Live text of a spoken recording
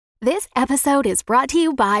This episode is brought to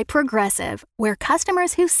you by Progressive, where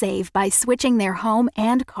customers who save by switching their home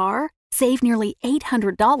and car save nearly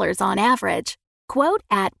 $800 on average. Quote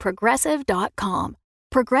at progressive.com.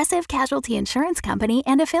 Progressive Casualty Insurance Company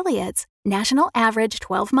and Affiliates. National average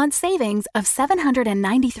 12-month savings of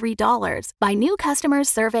 $793 by new customers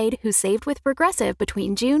surveyed who saved with Progressive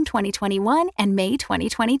between June 2021 and May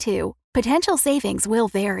 2022. Potential savings will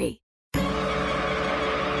vary.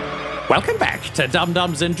 Welcome back to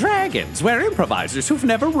Dum-Dums and Dragons, where improvisers who've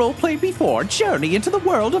never roleplayed before journey into the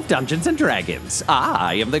world of Dungeons and Dragons.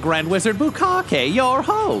 I am the Grand Wizard Bukake, your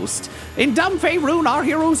host. In Dum Faerun, our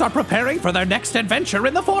heroes are preparing for their next adventure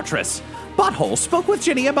in the fortress. Butthole spoke with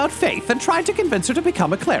Ginny about faith and tried to convince her to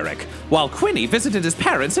become a cleric, while Quinny visited his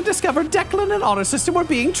parents and discovered Declan and Honor System were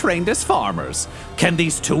being trained as farmers. Can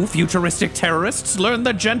these two futuristic terrorists learn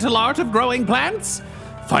the gentle art of growing plants?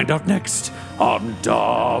 Find out next on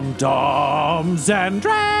Dum-Dums and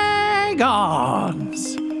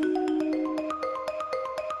Dragons.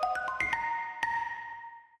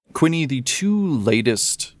 Quinny, the two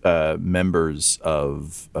latest members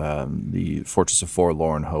of the Fortress of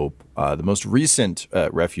Forlorn Hope, the most recent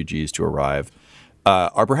refugees to arrive,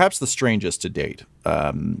 are perhaps the strangest to date.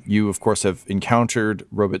 You, of course, have encountered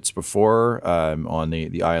robots before on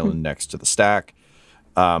the island next to the stack.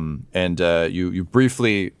 And you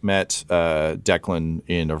briefly met Declan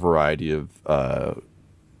in a variety of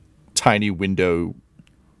tiny window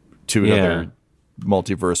to another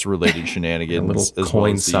multiverse-related shenanigans. A little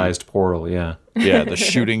coin-sized portal, yeah. Yeah, the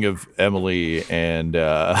shooting of Emily and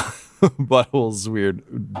Butthole's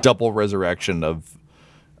weird double resurrection of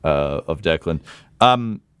Declan.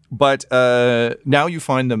 But now you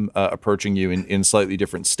find them approaching you in slightly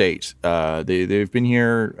different state. They've been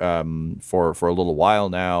here for a little while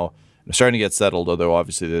now. They're starting to get settled, although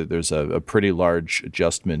obviously there's a pretty large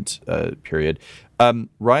adjustment period.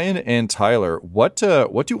 Ryan and Tyler, what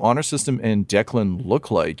do Honor System and Declan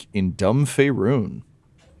look like in Dum Faerun?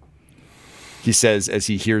 He says as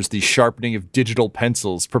he hears the sharpening of digital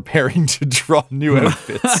pencils preparing to draw new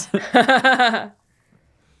outfits.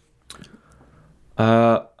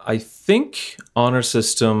 I think Honor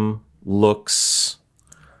System looks...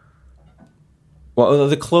 Well,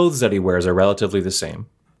 the clothes that he wears are relatively the same.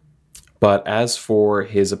 But as for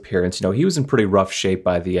his appearance, he was in pretty rough shape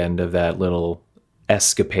by the end of that little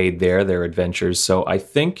escapade there, their adventures. So I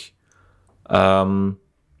think... I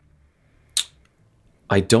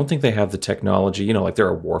don't think they have the technology, like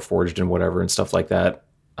they're Warforged and whatever and stuff like that.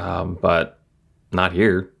 But not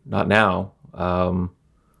here, not now.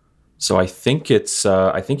 So I think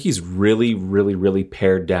I think he's really, really, really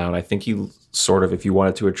pared down. I think he sort of, if you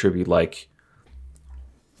wanted to attribute like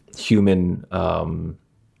human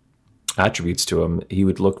attributes to him, he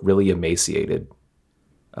would look really emaciated.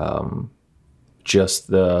 Just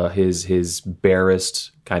his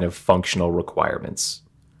barest kind of functional requirements.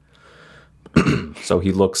 So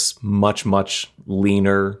he looks much, much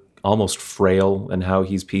leaner, almost frail in how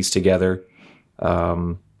he's pieced together.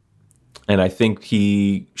 And I think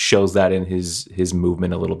he shows that in his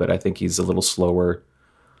movement a little bit. I think he's a little slower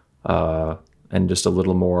and just a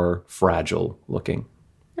little more fragile looking.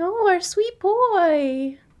 Oh, our sweet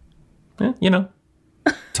boy. Yeah,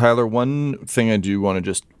 Tyler, one thing I do want to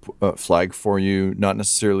just flag for you, not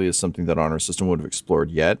necessarily as something that Honor System would have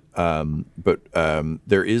explored yet, but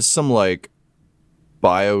there is some like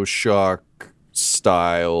BioShock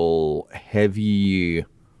style heavy...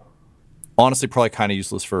 Honestly, probably kind of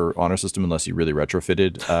useless for Honor System unless you really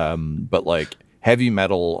retrofitted. But like heavy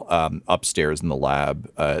metal upstairs in the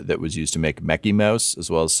lab that was used to make Mechie Mouse, as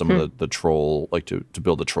well as some of the troll, like to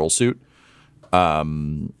build a troll suit.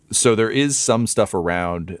 So there is some stuff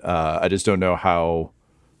around. I just don't know how,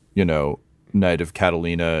 Knight of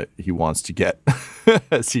Catalina he wants to get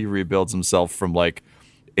as he rebuilds himself from like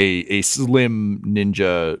a slim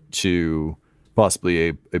ninja to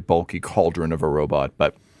possibly a bulky cauldron of a robot.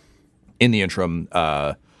 But in the interim,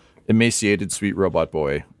 emaciated sweet robot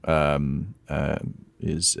boy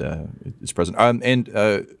is present. And in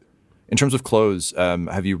terms of clothes,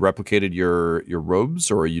 have you replicated your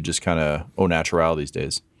robes, or are you just kind of au natural these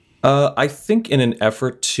days? I think in an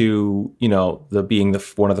effort to, being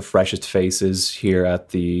one of the freshest faces here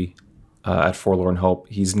at at Forlorn Hope,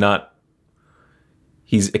 he's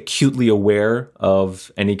acutely aware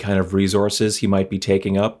of any kind of resources he might be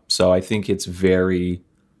taking up. So I think it's very,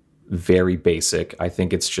 very basic. I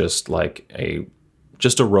think it's just like a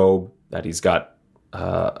robe that he's got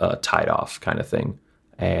tied off kind of thing,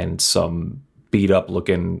 and some beat up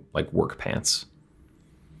looking like work pants.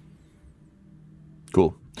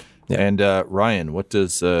 Cool. Yeah. And Ryan, what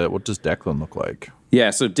does Declan look like? Yeah,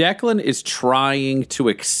 so Declan is trying to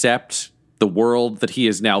accept the world that he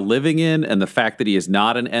is now living in and the fact that he is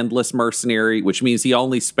not an endless mercenary, which means he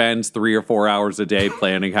only spends 3 or 4 hours a day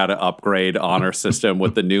planning how to upgrade Honor System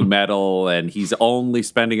with the new metal, and he's only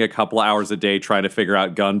spending a couple hours a day trying to figure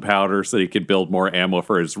out gunpowder so he can build more ammo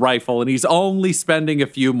for his rifle, and he's only spending a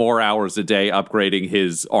few more hours a day upgrading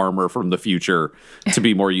his armor from the future to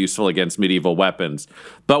be more useful against medieval weapons.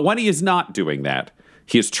 But when he is not doing that,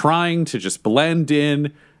 he is trying to just blend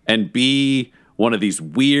in and be one of these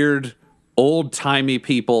weird, old-timey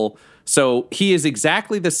people. So he is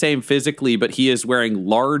exactly the same physically, but he is wearing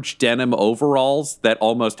large denim overalls that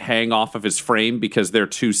almost hang off of his frame because they're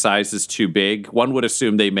 2 sizes too big. One would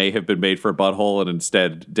assume they may have been made for a butthole, and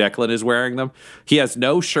instead Declan is wearing them. He has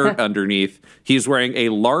no shirt underneath. He's wearing a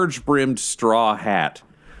large-brimmed straw hat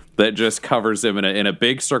that just covers him in a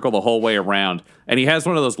big circle the whole way around. And he has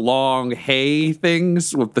one of those long hay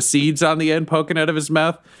things with the seeds on the end poking out of his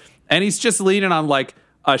mouth. And he's just leaning on like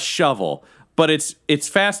a shovel. But it's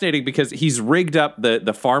fascinating because he's rigged up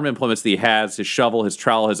the farm implements that he has, his shovel, his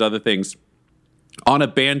trowel, his other things, on a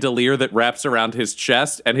bandolier that wraps around his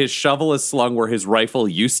chest, and his shovel is slung where his rifle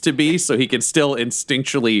used to be, so he can still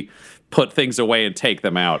instinctually put things away and take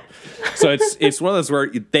them out. So it's one of those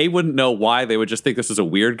where they wouldn't know why. They would just think this is a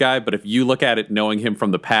weird guy. But if you look at it knowing him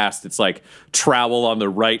from the past, it's like trowel on the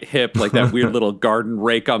right hip, like that weird little garden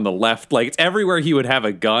rake on the left. Like, it's everywhere he would have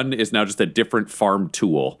a gun is now just a different farm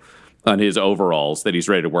tool on his overalls that he's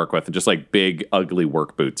ready to work with, and just like big, ugly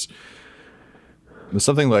work boots. There's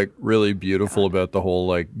something like really beautiful about the whole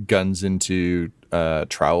like guns into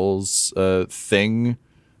trowels thing.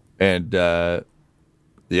 And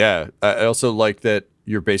yeah, I also like that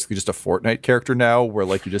you're basically just a Fortnite character now, where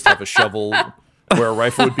like you just have a shovel where a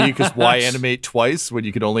rifle would be, because why animate twice when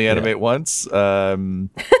you can only animate once?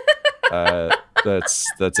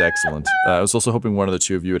 That's excellent. I was also hoping one of the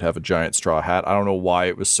two of you would have a giant straw hat. I don't know why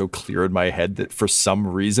it was so clear in my head that for some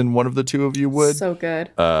reason one of the two of you would. So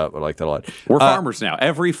good. I like that a lot. We're farmers now.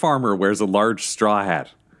 Every farmer wears a large straw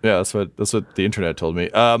hat. Yeah, that's what the internet told me.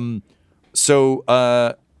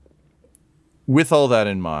 So with all that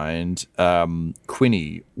in mind,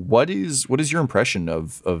 Quinny, what is your impression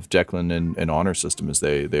of Declan and Honor System as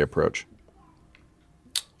they approach?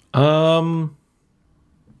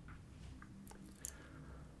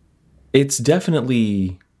 It's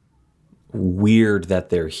definitely weird that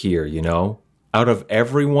they're here, you know? Out of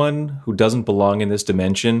everyone who doesn't belong in this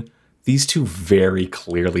dimension, these two very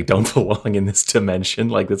clearly don't belong in this dimension.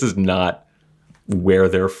 Like, this is not where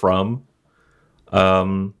they're from.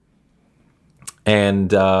 And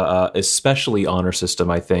especially Honor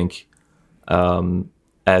System, I think,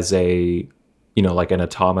 as a, you know, like an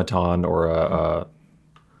automaton or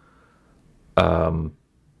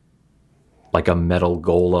like a metal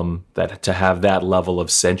golem, that to have that level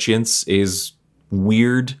of sentience is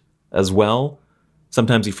weird as well.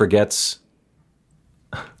 Sometimes he forgets.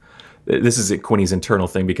 This is Quinny's internal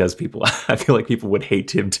thing, because I feel like people would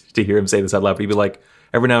hate him to hear him say this out loud. But he'd be like,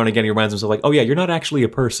 every now and again, he reminds himself like, oh yeah, you're not actually a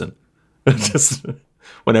person. Just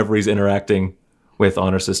whenever he's interacting with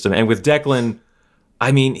Honor System. And with Declan,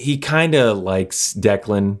 I mean, he kind of likes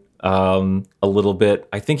Declan a little bit.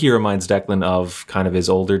 I think he reminds Declan of kind of his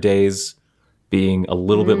older days, being a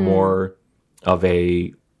little bit more of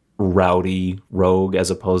a rowdy rogue as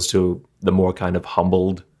opposed to the more kind of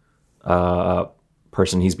humbled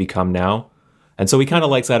person he's become now. And so he kind of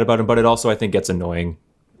likes that about him, but it also, I think, gets annoying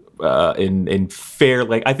in fair,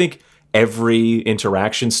 like, I think every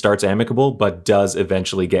interaction starts amicable, but does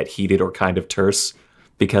eventually get heated or kind of terse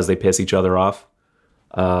because they piss each other off.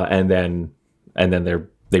 And then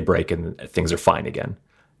they break and things are fine again.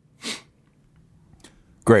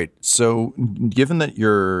 Great. So, given that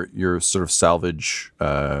your sort of salvage,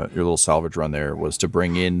 your little salvage run there was to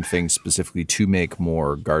bring in things specifically to make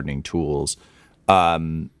more gardening tools,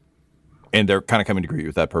 and they're kind of coming to greet you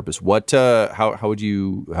with that purpose. What? How would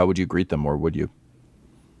you greet them, or would you?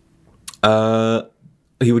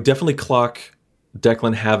 He would definitely clock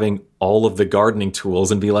Declan having all of the gardening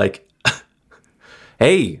tools and be like,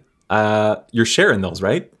 "Hey, you're sharing those,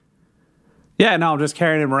 right?" Yeah, no, I'm just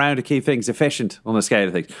carrying him around to keep things efficient on the scale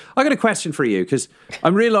of things. I got a question for you, because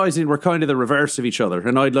I'm realizing we're kind of the reverse of each other,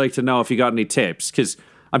 and I'd like to know if you got any tips, because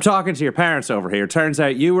I'm talking to your parents over here. Turns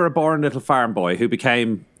out you were a born little farm boy who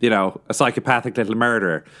became, you know, a psychopathic little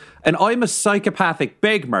murderer. And I'm a psychopathic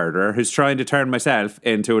big murderer who's trying to turn myself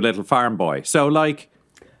into a little farm boy. So, like,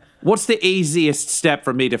 what's the easiest step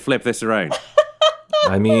for me to flip this around?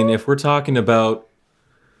 I mean, if we're talking about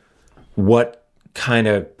what kind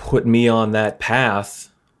of put me on that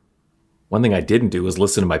path, one thing I didn't do was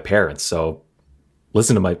listen to my parents. So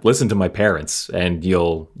listen to my parents, and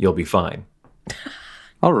you'll be fine.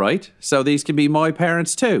 All right, so these can be my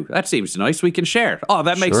parents too. That seems nice. We can share. Oh,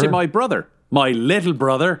 that makes you my brother. My little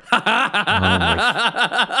brother. And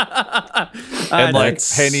like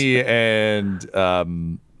Penny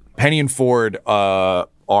and Ford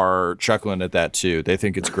are chuckling at that too. They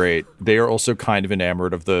think it's great. They are also kind of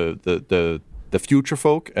enamored of the future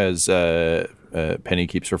folk, as Penny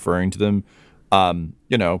keeps referring to them.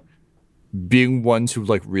 You know, being ones who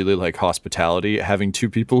like really like hospitality, having two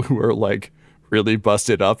people who are like really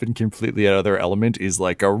busted up and completely out of their element is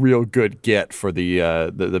like a real good get for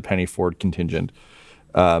the Penny Ford contingent.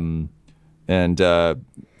 And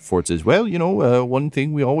Ford says, well, you know, one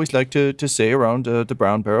thing we always like to say around the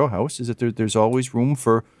Brown Barrow house is that there's always room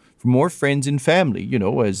for more friends and family, you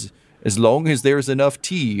know, as long as there's enough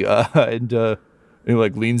tea. And he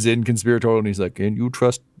like leans in conspiratorial and he's like, and you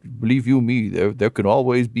believe you me, there can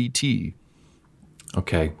always be tea.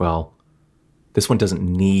 Okay, well, this one doesn't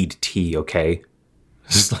need tea, okay?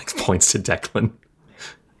 Just like points to Declan.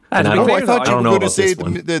 I thought you were going to say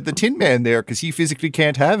the Tin Man there because he physically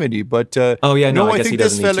can't have any. But I guess think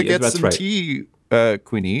this fella gets some tea,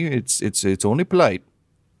 Quinny. It's only polite.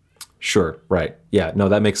 Sure, right. Yeah, no,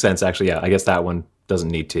 that makes sense. Actually, yeah, I guess that one doesn't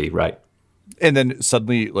need tea, right? And then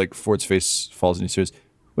suddenly, like Ford's face falls and he says,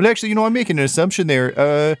 "Well, actually, you know, I'm making an assumption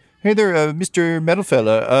there. Hey there, Mr. Metal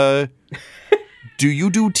Fella. Do you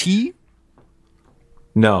do tea?"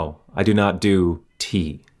 No, I do not do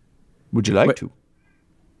tea. Would you like to?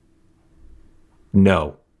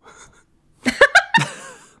 No.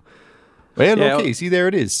 Well, okay, see, there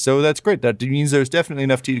it is. So that's great. That means there's definitely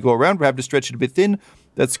enough tea to go around. We're having to stretch it a bit thin.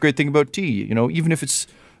 That's the great thing about tea. You know, even if it's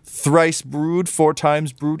thrice brewed, 4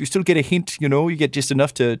 times brewed, you still get a hint, you know, you get just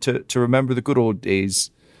enough to remember the good old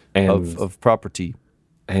days of proper tea.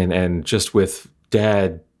 And just with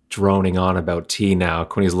Dad droning on about tea now,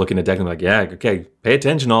 Quinny's looking at Declan like, yeah, okay, pay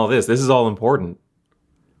attention to all this. This is all important.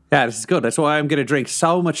 Yeah, this is good. That's why I'm going to drink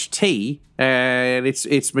so much tea. And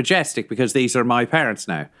it's majestic because these are my parents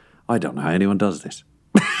now. I don't know how anyone does this.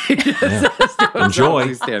 Enjoy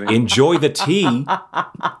the tea.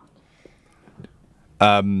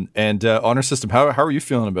 And honor system, how are you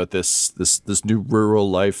feeling about this new rural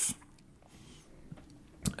life?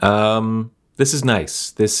 This is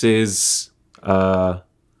nice. This is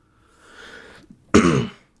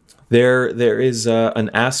there is an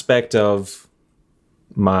aspect of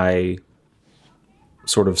my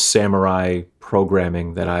sort of samurai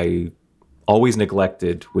programming that I always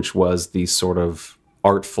neglected, which was the sort of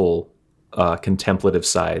artful, contemplative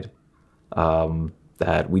side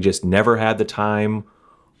that we just never had the time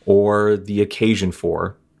or the occasion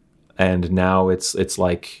for. And now it's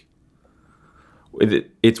like,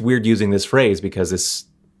 it's weird using this phrase because this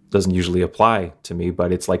doesn't usually apply to me,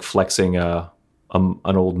 but it's like flexing an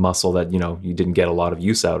old muscle that, you know, you didn't get a lot of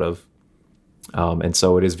use out of. And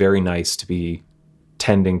so it is very nice to be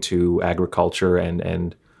tending to agriculture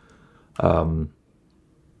and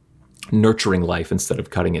nurturing life instead of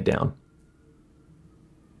cutting it down.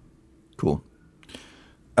 Cool.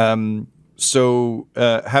 So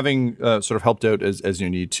having sort of helped out as you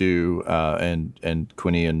need to, and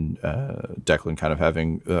Quinny and Declan kind of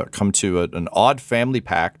having come to an odd family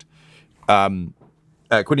pact.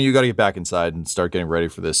 Quinny, you got to get back inside and start getting ready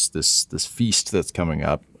for this feast that's coming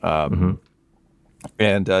up. And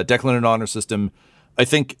Declan and Honor System, I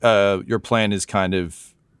think your plan is kind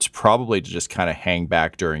of to just kind of hang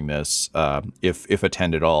back during this, if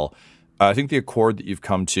attend at all. I think the accord that you've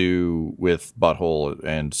come to with Butthole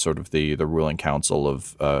and sort of the ruling council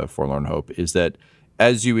of Forlorn Hope is that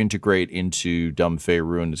as you integrate into Dumb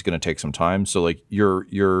Faerun, it's going to take some time. So like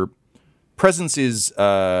your presence is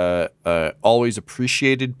always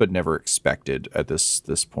appreciated but never expected at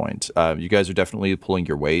this point. You guys are definitely pulling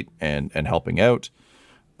your weight and helping out.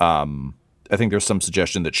 I think there's some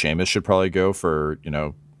suggestion that Seamus should probably go for, you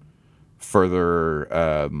know,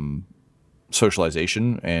 further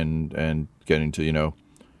socialization and getting to, you know,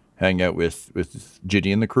 hang out with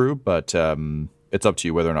Ginny and the crew, but it's up to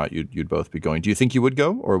you whether or not you'd both be going. Do you think you would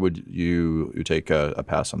go, or would you take a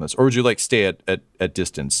pass on this, or would you like stay at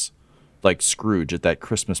distance, like Scrooge at that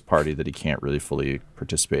Christmas party that he can't really fully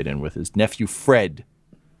participate in with his nephew Fred?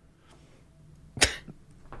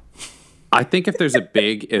 I think if there's a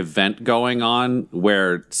big event going on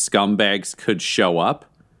where scumbags could show up,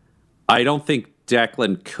 I don't think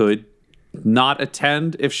Declan could not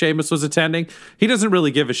attend if Seamus was attending. He doesn't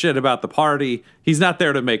really give a shit about the party. He's not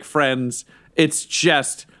there to make friends. It's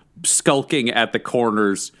just skulking at the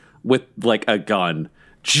corners with like a gun.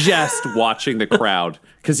 just watching the crowd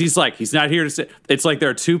because he's not here to say. It's like there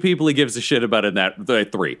are two people he gives a shit about in that. There are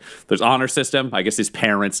three. There's Honor System, I guess his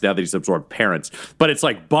parents, now that he's absorbed parents. But it's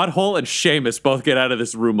like Butthole and Seamus both get out of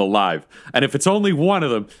this room alive. And if it's only one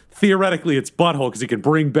of them, theoretically it's Butthole because he can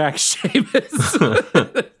bring back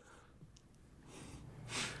Seamus.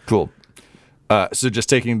 Cool. So just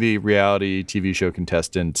taking the reality TV show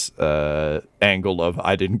contestant angle of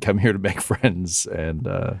I didn't come here to make friends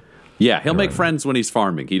and yeah, he'll make friends when he's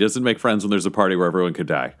farming. He doesn't make friends when there's a party where everyone could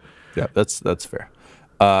die. Yeah, that's fair.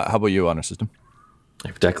 How about you, Honor System?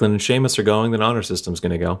 If Declan and Seamus are going, then Honor System's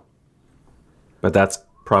going to go. But that's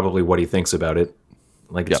probably what he thinks about it.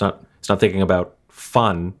 Like it's not thinking about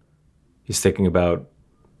fun. He's thinking about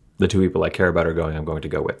the two people I care about are going. I'm going to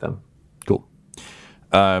go with them. Cool.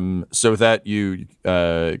 So with that, you,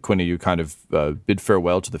 Quinny, you kind of bid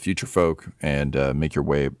farewell to the future folk and make your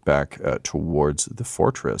way back towards the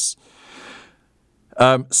fortress.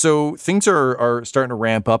 So things are starting to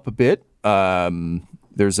ramp up a bit.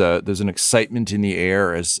 There's an excitement in the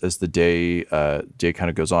air as the day kind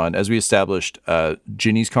of goes on. As we established,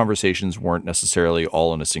 Ginny's conversations weren't necessarily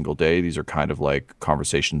all in a single day. These are kind of like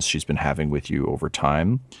conversations she's been having with you over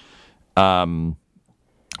time.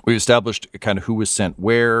 We established kind of who was sent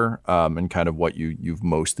where, and kind of what you've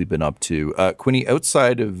mostly been up to. Quinny,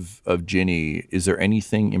 outside of Ginny, is there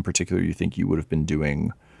anything in particular you think you would have been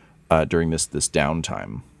doing during this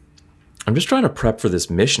downtime? I'm just trying to prep for this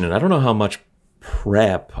mission, and I don't know how much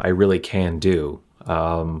prep I really can do.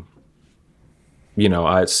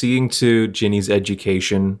 Seeing to Ginny's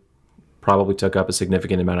education probably took up a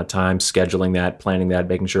significant amount of time, scheduling that, planning that,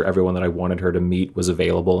 making sure everyone that I wanted her to meet was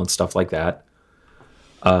available and stuff like that.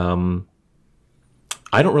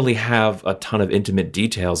 I don't really have a ton of intimate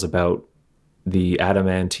details about the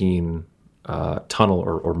adamantine tunnel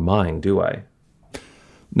or mine, do I?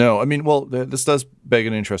 No, I mean, well, this does beg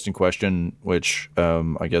an interesting question, which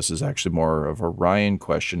I guess is actually more of a Ryan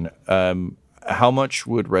question. How much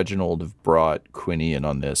would Reginald have brought Quinny in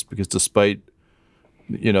on this? Because despite,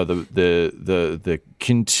 the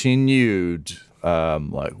continued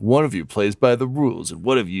like one of you plays by the rules and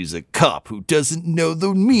one of you's a cop who doesn't know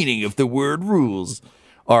the meaning of the word rules.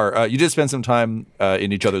 You did spend some time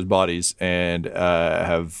in each other's bodies and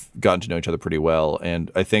have gotten to know each other pretty well.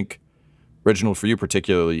 And I think, Reginald, for you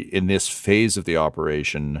particularly, in this phase of the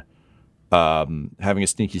operation, having a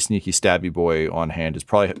sneaky stabby boy on hand is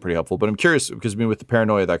probably pretty helpful. But I'm curious, because with the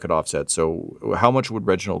paranoia that could offset. So how much would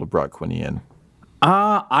Reginald have brought Quinny in?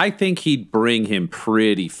 I think he'd bring him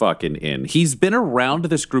pretty fucking in. He's been around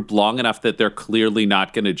this group long enough that they're clearly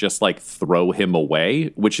not going to just like throw him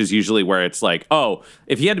away, which is usually where it's like, oh,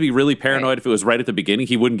 if he had to be really paranoid, if it was right at the beginning,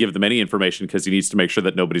 he wouldn't give them any information because he needs to make sure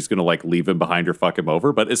that nobody's going to like leave him behind or fuck him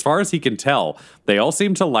over. But as far as he can tell, they all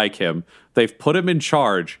seem to like him. They've put him in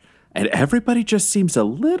charge. And everybody just seems a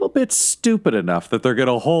little bit stupid enough that they're going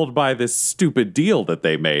to hold by this stupid deal that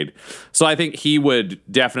they made. So I think he would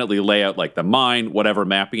definitely lay out like the mine, whatever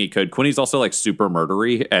mapping he could. Quinny's also like super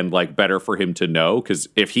murdery and like better for him to know, because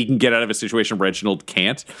if he can get out of a situation Reginald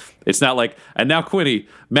can't, it's not like, and now Quinny,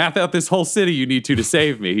 map out this whole city you need to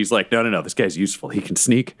save me. He's like, no, this guy's useful. He can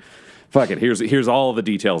sneak. Fuck it. Here's all the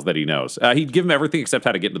details that he knows. He'd give him everything except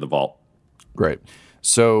how to get into the vault. Great.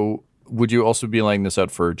 So would you also be laying this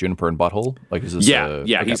out for Juniper and Butthole? Like, is this?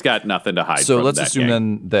 Okay. He's got nothing to hide. So from let's that assume gang.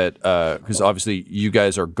 then that because obviously you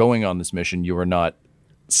guys are going on this mission, you are not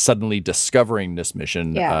suddenly discovering this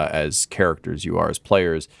mission as characters. You are as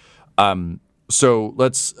players. So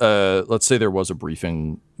let's say there was a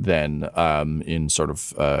briefing then in sort of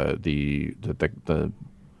the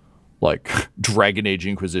like Dragon Age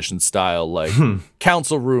Inquisition style, like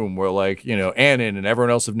council room where like, Annan and everyone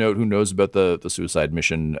else of note who knows about the suicide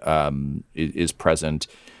mission is present.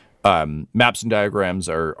 Maps and diagrams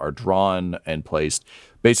are drawn and placed.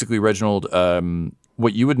 Basically, Reginald,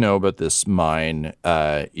 what you would know about this mine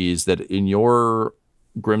is that in your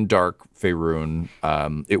grimdark Faerun,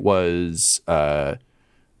 it was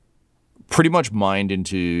pretty much mined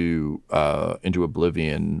into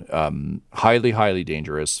oblivion, highly, highly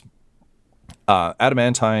dangerous.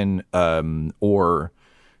 Adamantine ore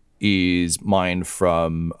is mined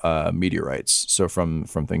from meteorites, so from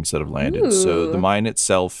things that have landed. Ooh. So the mine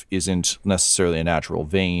itself isn't necessarily a natural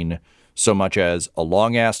vein, so much as a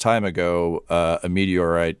long-ass time ago, a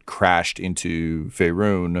meteorite crashed into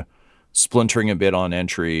Faerun, splintering a bit on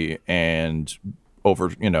entry, and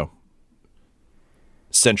over,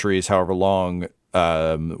 centuries, however long,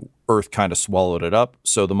 Earth kind of swallowed it up.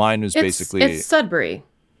 So the mine was basically... It's Sudbury.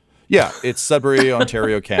 Yeah, it's Sudbury,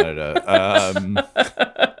 Ontario, Canada.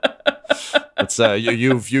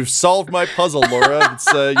 It's you've solved my puzzle, Laura. It's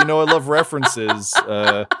I love references.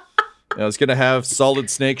 I was gonna have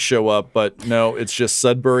Solid Snake show up, but no, it's just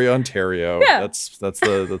Sudbury, Ontario. Yeah. That's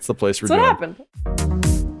the place we're That's what doing. happened.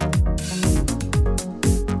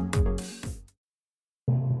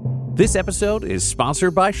 This episode is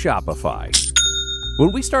sponsored by Shopify.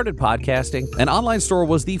 When we started podcasting, an online store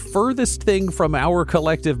was the furthest thing from our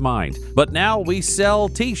collective mind. But now we sell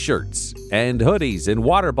t-shirts and hoodies and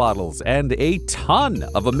water bottles and a ton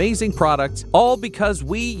of amazing products, all because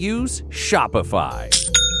we use Shopify.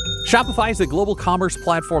 Shopify is a global commerce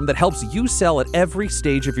platform that helps you sell at every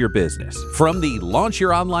stage of your business. From the launch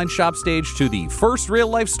your online shop stage to the first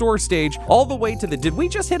real-life store stage, all the way to the did we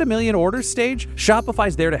just hit 1 million orders stage?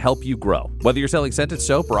 Shopify's there to help you grow. Whether you're selling scented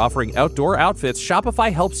soap or offering outdoor outfits,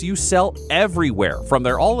 Shopify helps you sell everywhere. From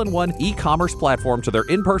their all-in-one e-commerce platform to their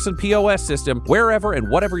in-person POS system, wherever and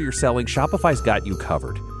whatever you're selling, Shopify's got you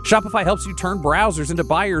covered. Shopify helps you turn browsers into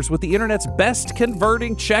buyers with the internet's best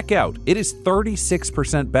converting checkout. It is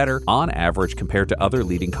 36% better on average compared to other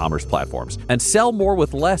leading commerce platforms. And sell more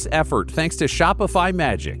with less effort thanks to Shopify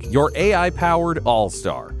Magic, your AI-powered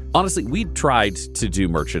all-star. Honestly, we tried to do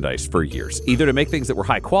merchandise for years, either to make things that were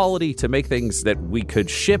high quality, to make things that we could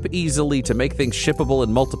ship easily, to make things shippable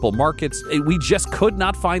in multiple markets. We just could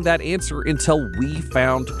not find that answer until we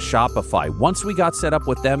found Shopify. Once we got set up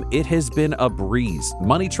with them, it has been a breeze.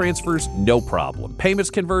 Money transfers, no problem. Payments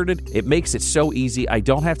converted, it makes it so easy. I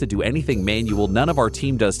don't have to do anything manual. None of our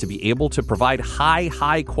team does to be able to provide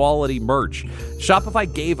high quality merch.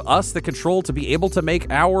 Shopify gave us the control to be able to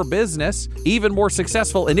make our business even more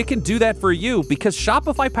successful, and it can do that for you because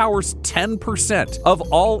Shopify powers 10% of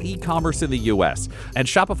all e-commerce in the U.S. And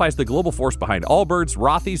Shopify is the global force behind Allbirds,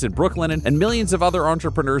 Rothy's, and Brooklinen, and millions of other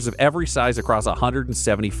entrepreneurs of every size across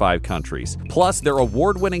 175 countries. Plus, their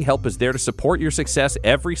award-winning help is there to support your success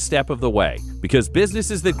every step of the way. Because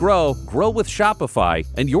businesses that grow with Shopify,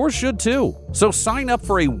 and yours should too. So sign up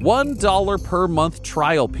for a $1 per month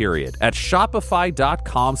trial period at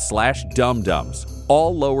shopify.com/dumdums.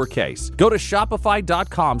 All lowercase. Go to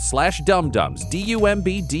shopify.com/dumdums,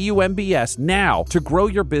 DUMBDUMBS now to grow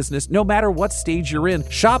your business no matter what stage you're in.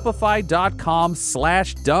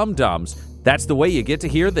 Shopify.com/dumdums. That's the way you get to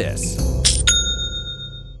hear this.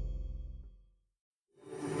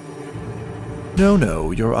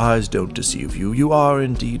 No, your eyes don't deceive you. You are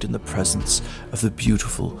indeed in the presence of the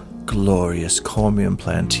beautiful, glorious Cormium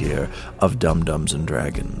Plantier of Dum-Dums and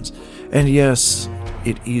Dragons. And yes,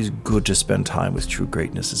 it is good to spend time with true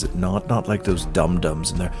greatness, is it not? Not like those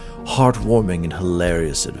dum-dums and their heartwarming and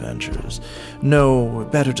hilarious adventures. No,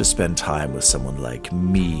 better to spend time with someone like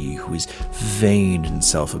me, who is vain and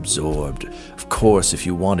self-absorbed. Of course, if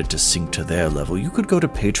you wanted to sink to their level, you could go to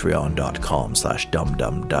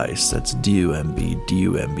patreon.com/dumdumdice, that's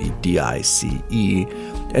DUMBDICE,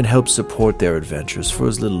 and help support their adventures for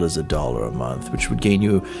as little as $1 a month, which would gain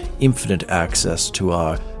you infinite access to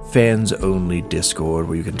our fans-only Discord,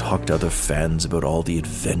 where you can talk to other fans about all the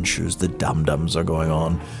adventures the Dum-Dums are going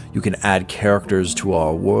on. You can add characters to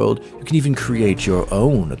our world. You can even create your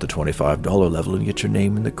own at the $25 level and get your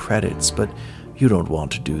name in the credits. But you don't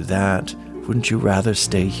want to do that. Wouldn't you rather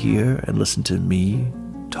stay here and listen to me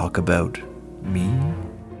talk about me?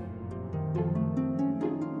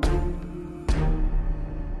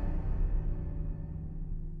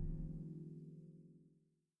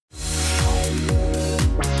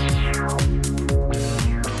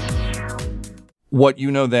 What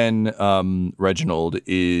you know then, Reginald,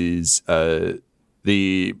 is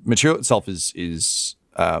the material itself is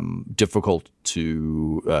difficult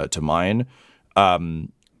to mine.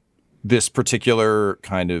 This particular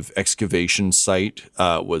kind of excavation site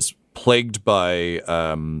was plagued by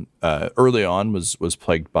early on was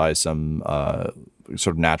plagued by some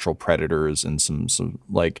sort of natural predators and some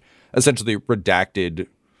like essentially redacted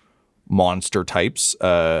monster types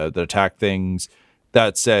that attack things.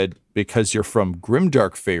 That said, because you're from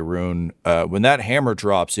Grimdark Faerun, when that hammer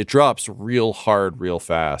drops, it drops real hard, real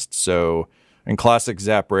fast. So in classic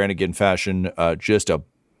Zap Brannigan fashion, just a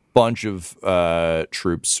bunch of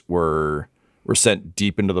troops were sent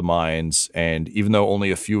deep into the mines, and even though only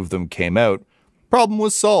a few of them came out, problem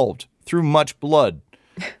was solved through much blood.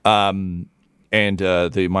 And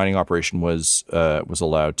the mining operation was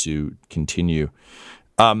allowed to continue.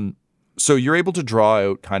 So you're able to draw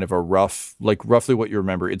out kind of a roughly what you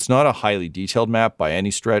remember. It's not a highly detailed map by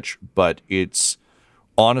any stretch, but it's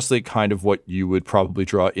honestly kind of what you would probably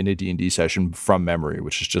draw in a D&D session from memory,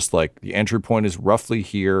 which is just like the entry point is roughly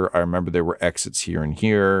here. I remember there were exits here and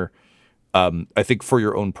here. I think for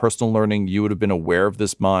your own personal learning, you would have been aware of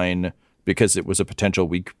this mine because it was a potential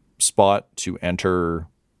weak spot to enter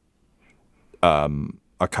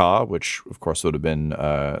Aka, which of course would have been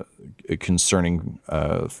concerning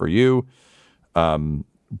for you.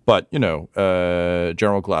 But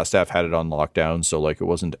General Glassstaff had it on lockdown, so like it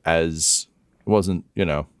wasn't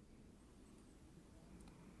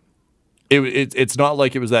it's not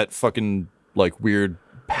like it was that fucking like weird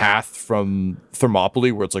path from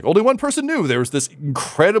Thermopylae where it's like only one person knew there was this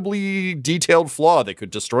incredibly detailed flaw that could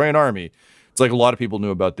destroy an army. It's like a lot of people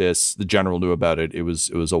knew about this. The general knew about it. It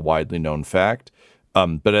was a widely known fact.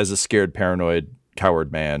 But as a scared, paranoid,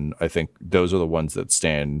 coward man, I think those are the ones that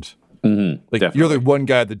stand. Mm-hmm, like definitely. You're the one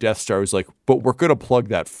guy at the Death Star who's like, but we're gonna plug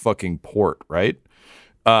that fucking port, right?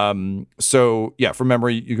 So yeah, from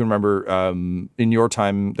memory, you can remember in your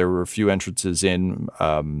time there were a few entrances in,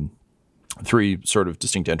 3 sort of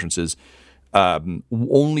distinct entrances.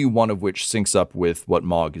 Only one of which syncs up with what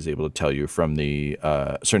Mog is able to tell you from the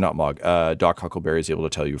not Mog, Doc Huckleberry is able to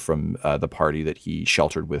tell you from the party that he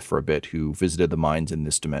sheltered with for a bit, who visited the mines in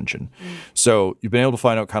this dimension. So you've been able to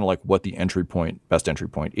find out kind of like what the best entry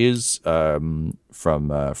point is from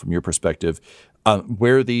your perspective.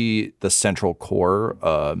 Where the central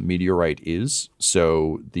core meteorite is.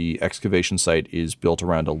 So the excavation site is built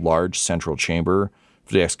around a large central chamber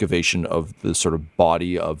for the excavation of the sort of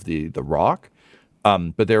body of the rock.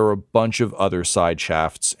 But there are a bunch of other side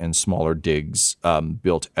shafts and smaller digs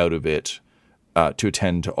built out of it to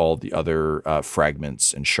attend to all the other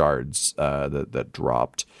fragments and shards that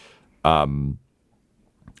dropped.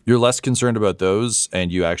 You're less concerned about those,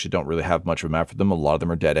 and you actually don't really have much of a map for them. A lot of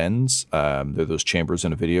them are dead ends. They're those chambers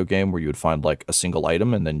in a video game where you would find like a single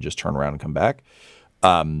item and then just turn around and come back.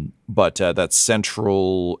 But that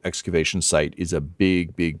central excavation site is a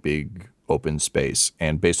big, big, big open space.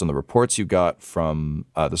 And based on the reports you got from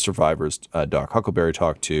the survivors Doc Huckleberry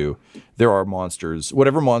talked to, there are monsters.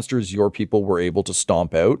 Whatever monsters your people were able to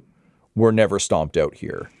stomp out were never stomped out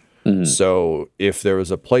here. Mm-hmm. So if there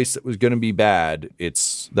was a place that was going to be bad,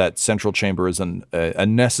 it's that central chamber is a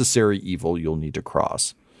necessary evil you'll need to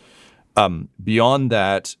cross. Beyond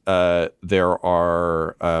that, there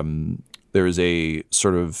is a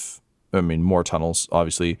sort of, more tunnels,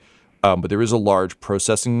 obviously, but there is a large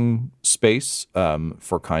processing space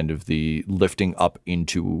for kind of the lifting up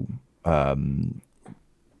into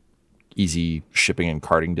easy shipping and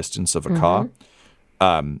carting distance of a car.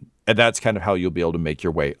 And that's kind of how you'll be able to make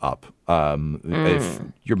your way up. If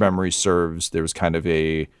your memory serves, there was kind of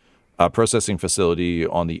a processing facility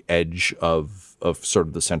on the edge of sort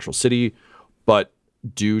of the central city, but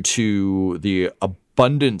due to the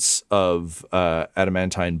abundance of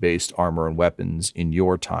adamantine-based armor and weapons in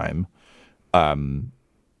your time,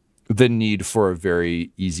 the need for a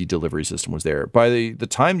very easy delivery system was there. By the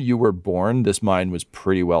time you were born, this mine was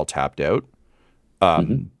pretty well tapped out.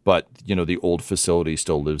 But, the old facility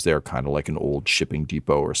still lives there, kind of like an old shipping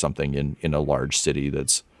depot or something in a large city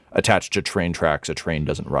that's attached to train tracks a train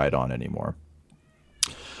doesn't ride on anymore.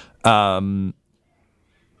 So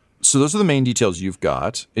those are the main details you've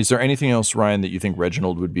got. Is there anything else, Ryan, that you think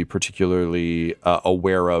Reginald would be particularly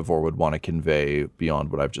aware of or would want to convey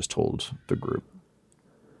beyond what I've just told the group?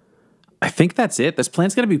 I think that's it. This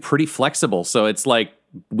plan's going to be pretty flexible. So it's like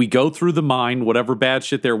we go through the mine, whatever bad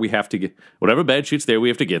shit there we have to get, whatever bad shit's there we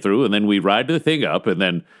have to get through, and then we ride the thing up, and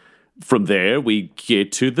then from there we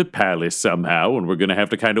get to the palace somehow, and we're going to have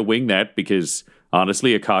to kind of wing that because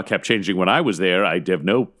honestly, a car kept changing when I was there. I have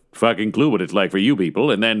no fucking clue what it's like for you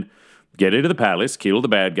people, and then get into the palace, kill the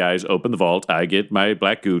bad guys, open the vault, I get my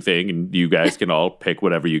black goo thing, and you guys can all pick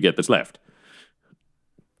whatever you get that's left.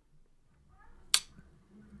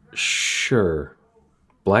 Sure.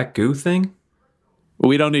 Black goo thing?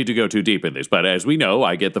 We don't need to go too deep in this, but as we know,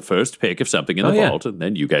 I get the first pick of something in the vault, and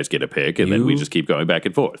then you guys get a pick, and then we just keep going back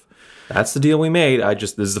and forth. That's the deal we made.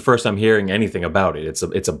 This is the first time hearing anything about it.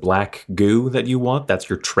 It's a black goo that you want? That's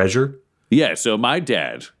your treasure? Yeah, so my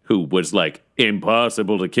dad, who was like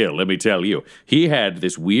impossible to kill, let me tell you, he had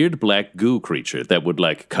this weird black goo creature that would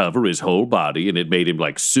like cover his whole body, and it made him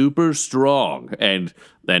like super strong and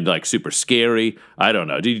like super scary. I don't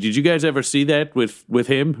know. Did you guys ever see that with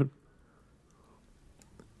him?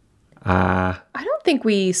 I don't think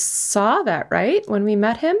we saw that, right? When we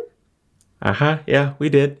met him? Yeah, we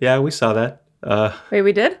did. Yeah, we saw that. Wait,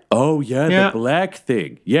 we did? Oh, yeah, the black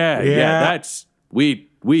thing. Yeah, that's...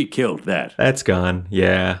 We killed that. That's gone.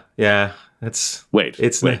 Yeah. That's... Wait.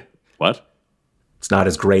 What? It's not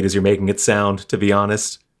as great as you're making it sound, to be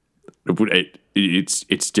honest.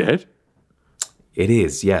 It's dead? It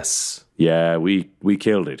is, yes. Yeah, we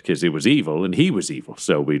killed it because it was evil and he was evil.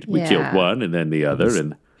 So we killed one and then the other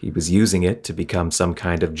and... He was using it to become some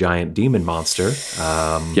kind of giant demon monster.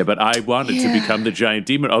 Yeah, but I wanted to become the giant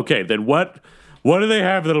demon. Okay, then what What do they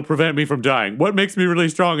have that'll prevent me from dying? What makes me really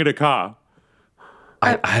strong in a car?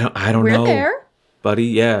 I don't We're know. there. Buddy,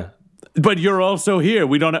 yeah. But you're also here.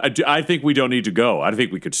 We don't. I think we don't need to go. I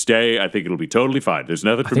think we could stay. I think it'll be totally fine. There's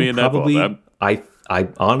nothing for me in that vault. I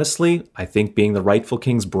honestly, I think being the rightful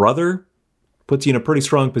king's brother puts you in a pretty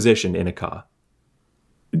strong position in a car.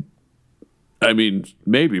 I mean,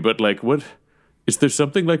 maybe, but like, what? Is there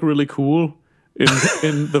something like really cool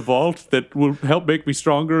in the vault that will help make me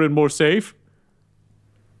stronger and more safe?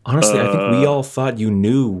 Honestly, I think we all thought you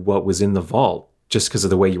knew what was in the vault just because of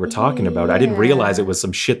the way you were talking about it. I didn't realize it was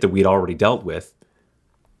some shit that we'd already dealt with.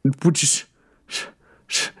 Which is,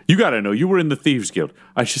 you gotta know, you were in the Thieves Guild.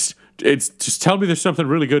 Just tell me there's something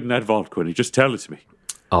really good in that vault, Quinny. Just tell it to me.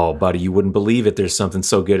 Oh, buddy, you wouldn't believe it. There's something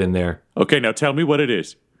so good in there. Okay, now tell me what it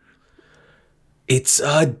is. It's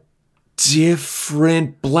a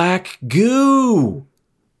different black goo.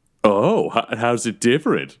 Oh, how's it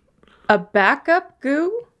different? A backup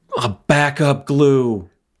goo? A backup glue.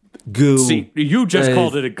 Goo. See, you just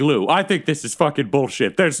called it a glue. I think this is fucking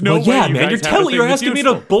bullshit. There's no way yeah, you man, guys you're asking me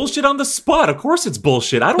to bullshit on the spot. Of course it's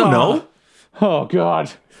bullshit. I don't know. Oh,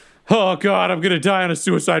 God. Oh, God, I'm going to die on a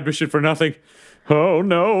suicide mission for nothing. Oh,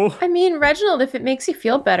 no. I mean, Reginald, if it makes you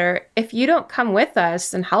feel better, if you don't come with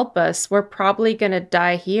us and help us, we're probably going to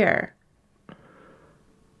die here.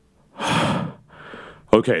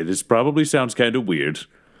 Okay, this probably sounds kind of weird,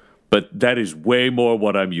 but that is way more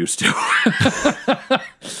what I'm used to.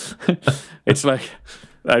 It's like,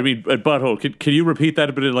 I mean, Butthole, can you repeat that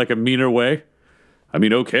a bit in like a meaner way? I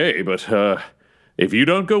mean, okay, but if you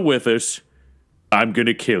don't go with us, I'm going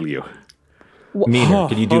to kill you. Meaner.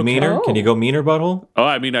 Can you do meaner? Can you go meaner, Butthole? Oh,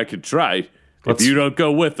 I mean, I could try. If you don't go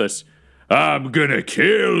with us, I'm gonna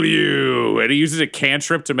kill you. And he uses a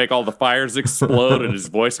cantrip to make all the fires explode, and his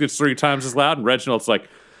voice gets 3 times as loud. And Reginald's like,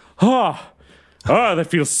 that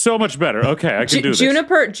feels so much better. Okay, I can do this.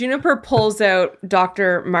 Juniper pulls out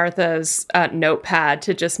Dr. Martha's notepad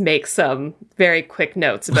to just make some very quick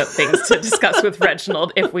notes about things to discuss with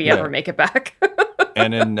Reginald if we ever make it back.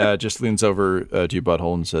 And then just leans over to you,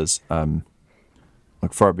 Butthole, and says,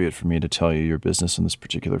 look, far be it from me to tell you your business on this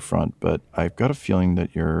particular front, but I've got a feeling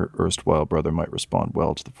that your erstwhile brother might respond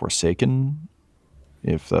well to the Forsaken,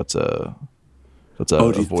 if that's a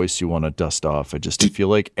voice you want to dust off. I feel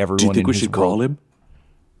like everyone. Do you think in we his should world, call him?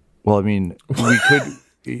 Well, I mean,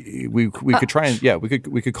 we could try and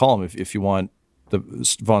we could call him if you want the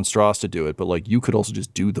Von Strauss to do it, but like you could also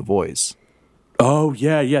just do the voice. Oh,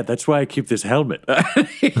 yeah. That's why I keep this helmet.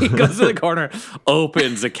 He goes to the corner,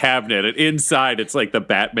 opens a cabinet, and inside it's like the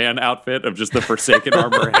Batman outfit of just the Forsaken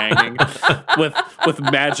armor hanging with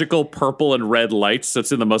magical purple and red lights.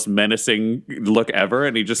 That's in the most menacing look ever.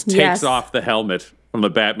 And he just takes off the helmet from the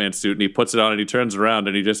Batman suit and he puts it on and he turns around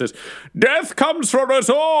and he just says, "Death comes for us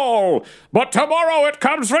all, but tomorrow it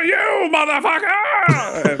comes for you,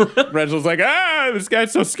 motherfucker!" And Reginald's like, this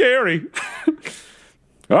guy's so scary.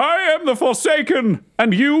 I am the Forsaken,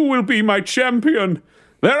 and you will be my champion.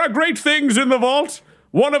 There are great things in the vault.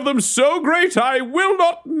 One of them so great I will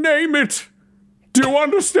not name it. Do you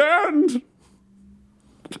understand?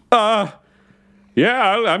 I'm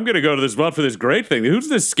going to go to this vault for this great thing. Who's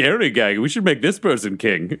this scary guy? We should make this person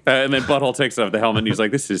king. And then Butthole takes off the helmet, and he's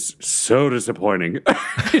like, this is so disappointing.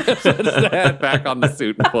 He puts the head back on the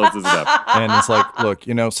suit and closes it up. And it's like, look,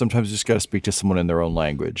 sometimes you just got to speak to someone in their own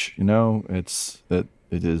language.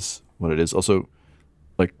 It is what it is. Also,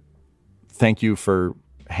 like, thank you for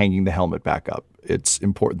hanging the helmet back up. It's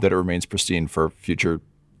important that it remains pristine for future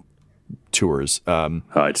tours.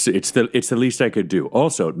 It's the least I could do.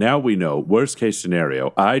 Also, now we know, worst case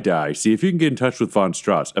scenario, I die. See if you can get in touch with Von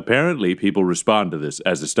Strauss. Apparently, people respond to this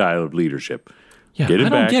as a style of leadership. Yeah, I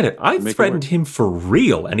don't get it. I threatened him for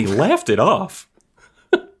real, and he laughed it off.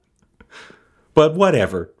 But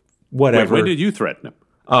whatever. Wait, when did you threaten him?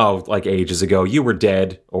 Oh, like ages ago. You were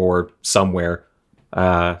dead or somewhere.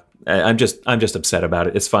 I'm just upset about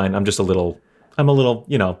it. It's fine. I'm a little.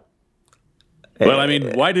 Well, I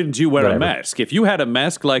mean, why didn't you wear a mask? If you had a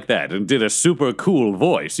mask like that and did a super cool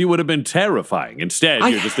voice, you would have been terrifying. Instead,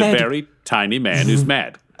 you're just a very tiny man who's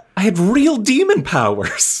mad. I had real demon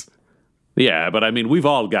powers. Yeah, but I mean, we've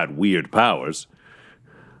all got weird powers.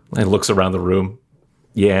 And looks around the room.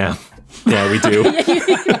 Yeah, we do.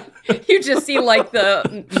 You just see like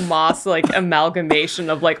the moss amalgamation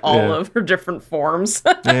of like all of her different forms.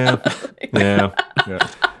 Yeah.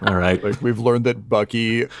 All right. Like we've learned that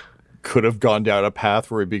Bucky could have gone down a path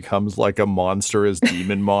where he becomes like a monstrous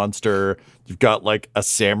demon monster. You've got like a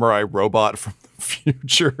samurai robot from the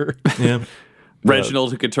future. Yeah.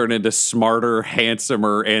 Reginald, who could turn into smarter,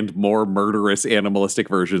 handsomer, and more murderous animalistic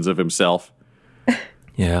versions of himself.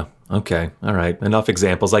 Yeah. Okay. All right. Enough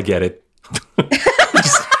examples. I get it.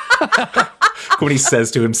 When he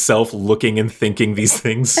says to himself, looking and thinking these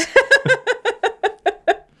things.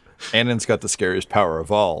 Annan's got the scariest power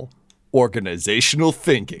of all, organizational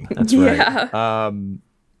thinking. That's right. Yeah.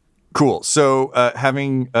 Cool. So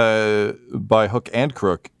having, by hook and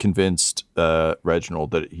crook, convinced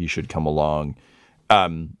Reginald that he should come along,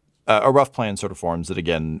 a rough plan sort of forms that,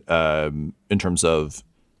 again, in terms of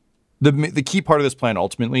the key part of this plan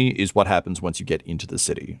ultimately is what happens once you get into the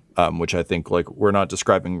city, which I think like we're not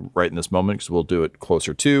describing right in this moment because we'll do it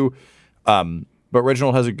closer to. But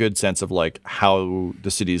Reginald has a good sense of like how the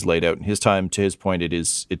city is laid out in his time. To his point,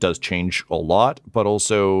 it does change a lot, but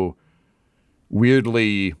also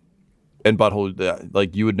weirdly, and Butthole,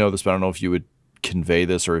 like you would know this, but I don't know if you would convey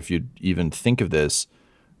this or if you'd even think of this,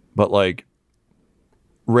 but like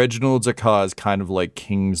Reginald Zakah is kind of like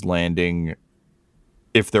King's Landing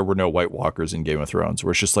if there were no White Walkers in Game of Thrones,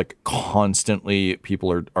 where it's just like constantly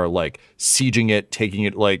people are like sieging it, taking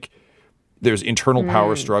it, like there's internal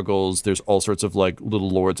power struggles. There's all sorts of like little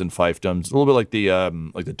lords and fiefdoms, a little bit like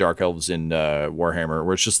the Dark Elves in Warhammer,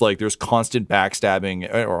 where it's just like there's constant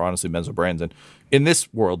backstabbing, or honestly Menzo Brandon in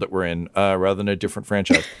this world that we're in, rather than a different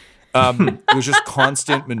franchise. There's just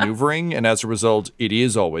constant maneuvering, and as a result, it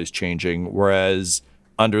is always changing. Whereas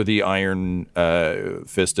under the iron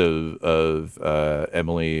fist of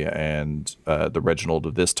Emily and the Reginald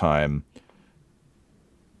of this time,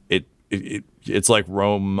 it's like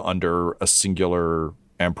Rome under a singular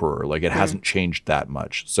emperor. Like it hasn't changed that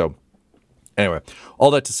much. So anyway,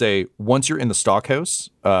 all that to say, once you're in the stockhouse,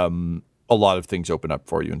 a lot of things open up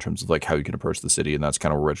for you in terms of like how you can approach the city, and that's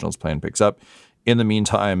kind of where Reginald's plan picks up. In the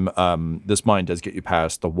meantime, this mine does get you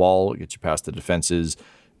past the wall, it gets you past the defenses.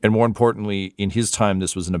 And more importantly, in his time,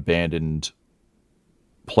 this was an abandoned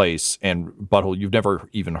place. And Butthole, you've never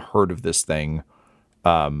even heard of this thing.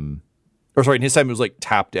 In his time, it was like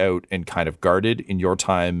tapped out and kind of guarded. In your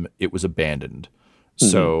time, it was abandoned. Mm-hmm.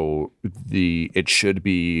 So it should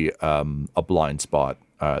be a blind spot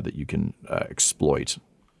that you can exploit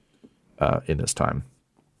in this time.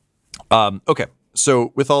 Okay,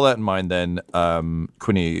 so with all that in mind, then,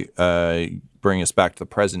 Quinny, bring us back to the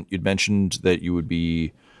present. You'd mentioned that you would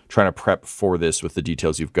be trying to prep for this with the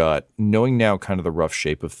details you've got. Knowing now kind of the rough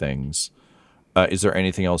shape of things, is there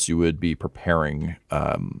anything else you would be preparing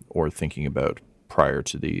or thinking about prior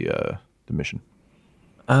to the mission?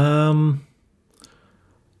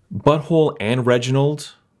 Butthole and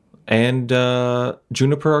Reginald and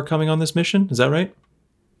Juniper are coming on this mission. Is that right?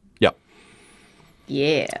 Yeah.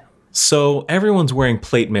 Yeah. So everyone's wearing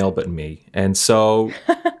plate mail but me. And so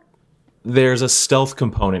there's a stealth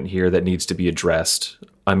component here that needs to be addressed.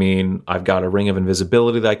 I mean, I've got a ring of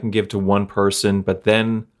invisibility that I can give to one person, but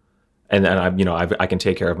then, and I can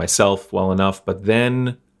take care of myself well enough, but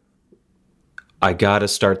then I got to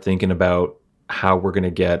start thinking about how we're going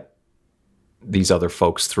to get these other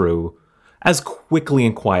folks through as quickly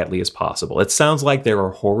and quietly as possible. It sounds like there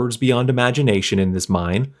are horrors beyond imagination in this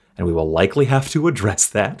mine, and we will likely have to address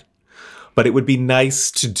that. But it would be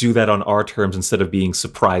nice to do that on our terms instead of being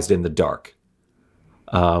surprised in the dark.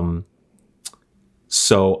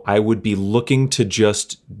 So I would be looking to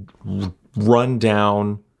just run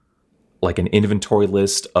down like an inventory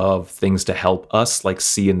list of things to help us like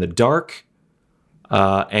see in the dark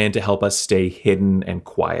and to help us stay hidden and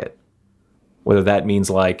quiet. Whether that means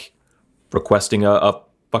like requesting a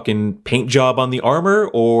fucking paint job on the armor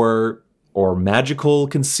or magical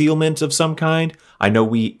concealment of some kind. I know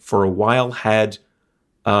we, for a while, had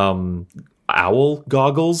owl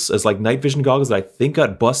goggles as like night vision goggles that I think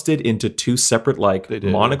got busted into two separate like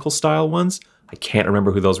monocle style ones. I can't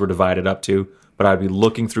remember who those were divided up to, but I'd be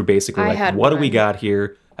looking through basically like what do we got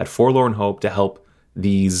here at Forlorn Hope to help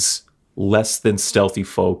these less than stealthy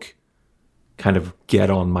folk kind of get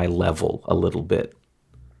on my level a little bit.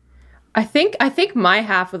 I think my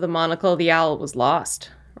half of the monocle of the owl was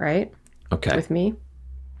lost, right? Okay. With me.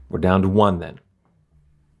 We're down to one then.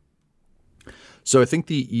 So I think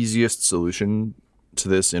the easiest solution to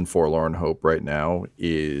this in Forlorn Hope right now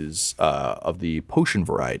is of the potion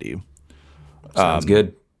variety. Sounds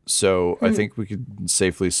good. So I think we could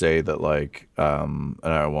safely say that like, and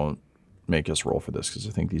I won't make us roll for this because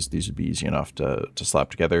I think these would be easy enough to slap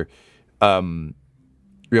together. You're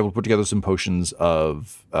able to put together some potions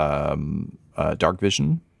of dark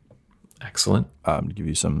vision. Excellent. To give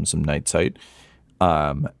you some night sight.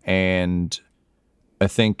 And I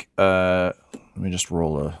think, let me just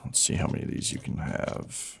roll let's see how many of these you can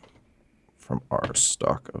have from our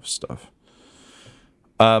stock of stuff.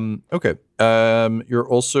 Okay. You're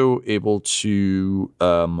also able to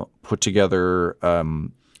put together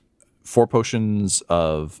 4 potions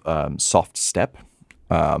of soft step,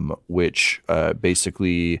 which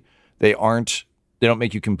basically they don't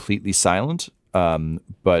make you completely silent,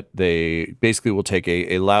 but they basically will take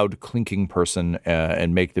a loud clinking person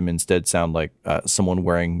and make them instead sound like someone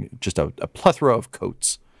wearing just a plethora of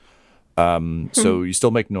coats. So you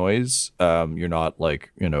still make noise. You're not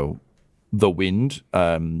like, the wind,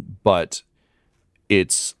 but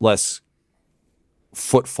it's less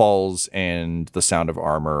footfalls and the sound of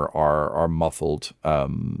armor are muffled.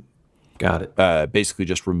 Got it. Basically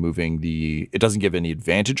just removing it doesn't give any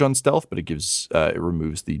advantage on stealth, but it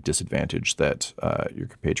removes the disadvantage that your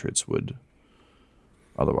compatriots would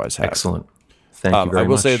otherwise have. Excellent. Thank you very much. I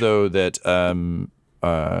will say though that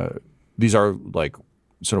these are like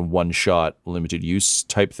sort of one-shot limited use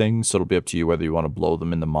type things, so it'll be up to you whether you want to blow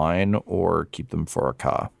them in the mine or keep them for a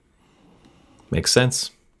ka. Makes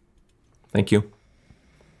sense. Thank you.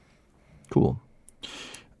 Cool.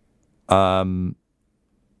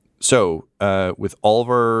 So, with all of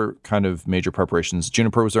our kind of major preparations,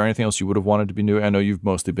 Juniper, was there anything else you would have wanted to be doing? I know you've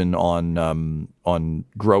mostly been on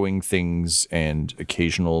growing things and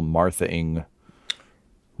occasional Martha-ing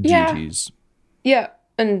duties. Yeah,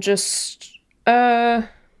 and just honestly,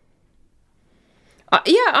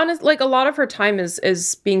 like a lot of her time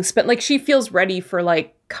is being spent. Like she feels ready for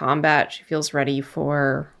like combat. She feels ready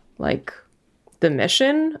for like the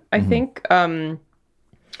mission. I think.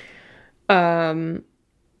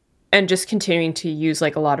 And just continuing to use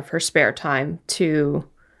like a lot of her spare time to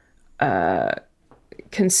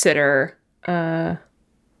consider how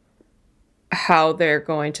they're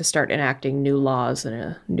going to start enacting new laws in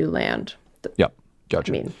a new land. Yep,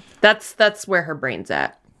 gotcha. I mean, that's where her brain's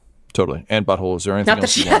at. Totally. And Butthole, is there anything Not that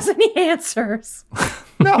else she you want? has any answers.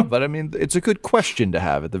 No, but I mean, it's a good question to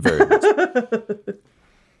have at the very least.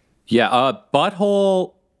 Yeah,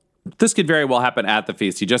 Butthole, this could very well happen at the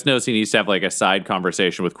feast. He just knows he needs to have like a side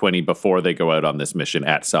conversation with Quinny before they go out on this mission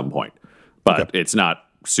at some point. But it's not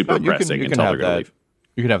super pressing until they're going to leave.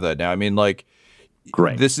 You can have that now. I mean, like,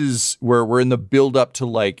 great. This is where we're in the build up to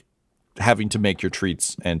like having to make your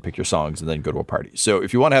treats and pick your songs and then go to a party. So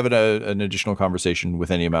if you want to have an additional conversation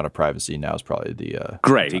with any amount of privacy, now is probably the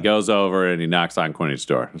great. time. He goes over and he knocks on Quinny's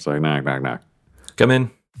door. It's like knock, knock, knock. Come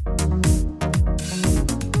in.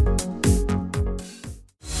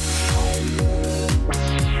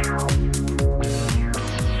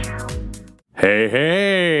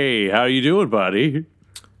 Hey, how you doing, buddy?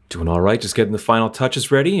 Doing all right. Just getting the final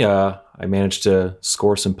touches ready. I managed to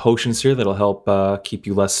score some potions here that'll help keep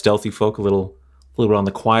you less stealthy folk a little bit on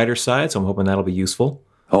the quieter side. So I'm hoping that'll be useful.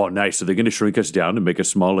 Oh, nice. Are they going to shrink us down and make us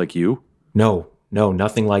small like you? No,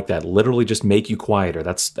 nothing like that. Literally just make you quieter.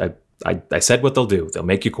 That's I said what they'll do. They'll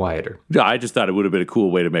make you quieter. Yeah, I just thought it would have been a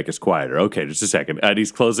cool way to make us quieter. Okay, just a second. And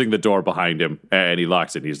he's closing the door behind him and he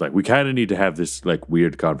locks it. And he's like, we kind of need to have this like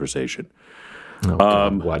weird conversation. Oh,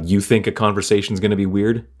 God. What, you think a conversation's going to be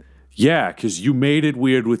weird? Yeah, because you made it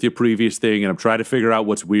weird with your previous thing, and I'm trying to figure out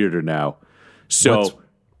what's weirder now. So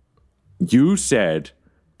you said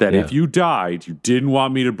that if you died, you didn't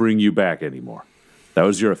want me to bring you back anymore. That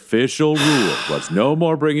was your official rule. Was no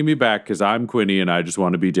more bringing me back because I'm Quinny and I just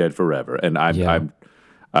want to be dead forever. And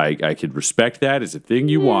I could respect that as a thing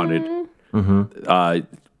you wanted. Mm-hmm.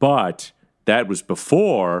 But that was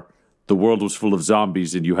before the world was full of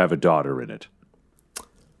zombies and you have a daughter in it.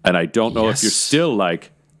 And I don't know if you're still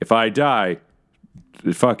like, if I die,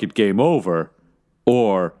 fuck it, game over.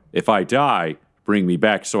 Or if I die, bring me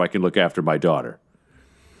back so I can look after my daughter.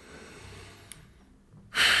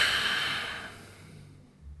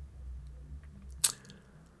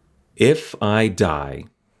 If I die,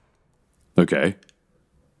 okay,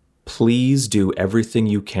 please do everything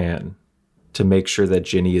you can to make sure that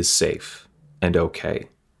Ginny is safe and okay.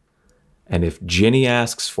 And if Ginny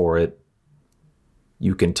asks for it,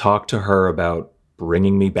 you can talk to her about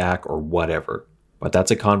bringing me back or whatever. But that's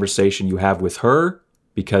a conversation you have with her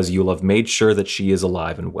because you'll have made sure that she is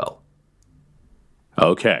alive and well.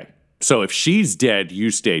 Okay. So if she's dead, you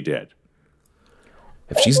stay dead.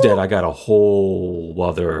 If she's dead, I got a whole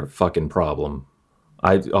other fucking problem.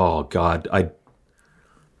 Oh God, I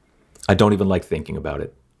don't even like thinking about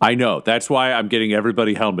it. I know. That's why I'm getting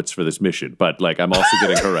everybody helmets for this mission. But like, I'm also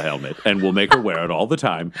getting her a helmet, and we'll make her wear it all the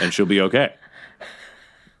time, and she'll be okay.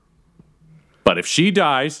 But if she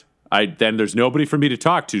dies, then there's nobody for me to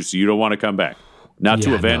talk to, so you don't want to come back. Not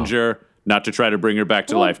to avenge her, not to try to bring her back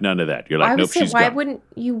to life, none of that. You're like, nope, she's gone. Why wouldn't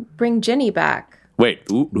you bring Ginny back? Wait,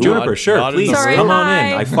 Juniper, sure, please, come on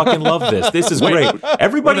in. I fucking love this. This is great.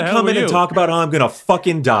 Everybody come in and talk about how I'm going to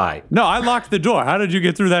fucking die. No, I locked the door. How did you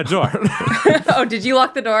get through that door? Oh, did you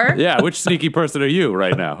lock the door? Yeah, which sneaky person are you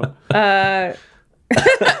right now?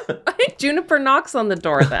 Juniper knocks on the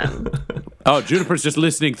door then. Oh, Juniper's just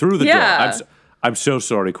listening through the Yeah. door. I'm so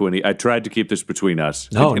sorry, Quinny. I tried to keep this between us.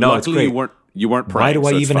 No, And no, it's luckily great. you weren't Why praying, do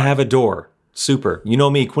I so it's even fine. have a door? Super. You know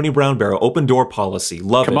me, Quinny Brown Barrow, open door policy.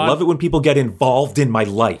 Love Come it. on. Love it when people get involved in my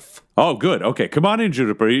life. Oh, good. Okay, come on in,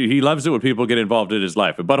 Juniper. He loves it when people get involved in his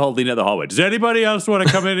life. And Butthole leaning in the hallway. Does anybody else want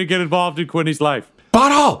to come in and get involved in Quinny's life?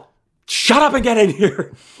 Butthole! Shut up and get in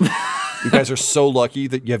here. You guys are so lucky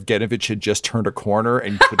that Yevgenovich had just turned a corner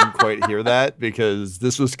and couldn't quite hear that, because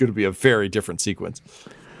this was going to be a very different sequence.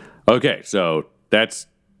 Okay, so that's...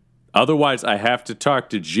 Otherwise, I have to talk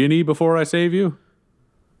to Ginny before I save you?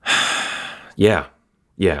 Yeah.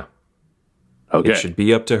 Okay, It should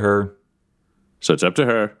be up to her. so it's up to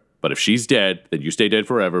her. But if she's dead, then you stay dead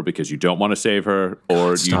forever because you don't want to save her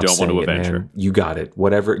or you Stop don't want to saying it, avenge man. her. You got it.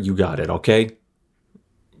 Whatever, you got it, okay?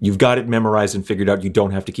 You've got it memorized and figured out. You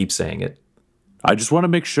don't have to keep saying it. I just want to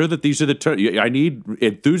make sure that these are the terms. I need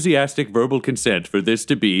enthusiastic verbal consent for this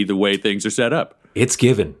to be the way things are set up. It's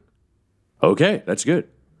given. Okay, that's good.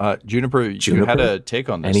 Juniper, you Juniper? had a take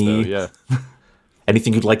on this, Any- though, yeah.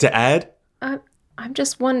 Anything you'd like to add? I'm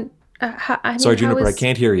just one. I mean, Sorry, how Juniper, I is-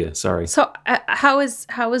 can't hear you. Sorry. So how is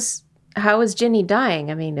Ginny dying?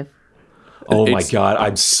 I mean, if Oh my It's- God,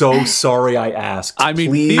 I'm so sorry I asked. I mean,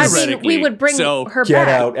 Please theoretically- we would bring so- her Get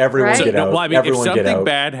back. out, everyone right? get out. Well, I mean, if Everyone get something out.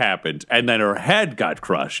 bad happened and then her head got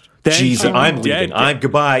crushed, then Jesus, she'd be I'm dead. leaving. I'm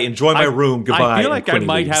goodbye. Enjoy my room. Goodbye. I feel like And I Quinny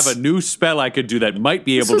might leaves. have a new spell I could do that might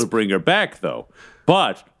be able to bring her back, though.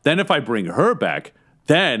 But then if I bring her back,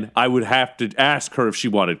 then I would have to ask her if she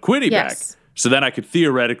wanted Quinny Yes. back. So then I could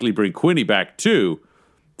theoretically bring Quinny back too.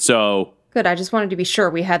 So Good. I just wanted to be sure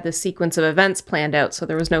we had this sequence of events planned out so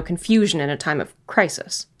there was no confusion in a time of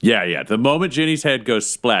crisis. yeah. The moment Ginny's head goes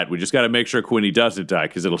splat, we just got to make sure Quinny doesn't die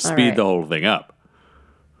because it'll speed right. the whole thing up.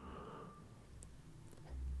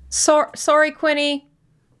 Sorry, Quinny.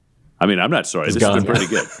 I mean, I'm not sorry. He's This has been gone. pretty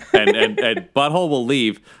good. And Butthole will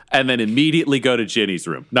leave and then immediately go to Ginny's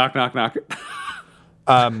room. Knock, knock, knock.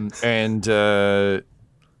 And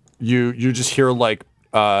you just hear like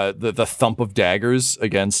the thump of daggers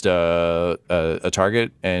against a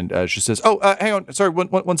target, and she says, "Oh, hang on, sorry,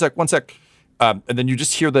 one sec." And then you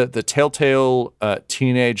just hear the telltale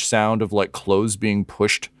teenage sound of like clothes being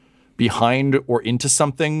pushed behind or into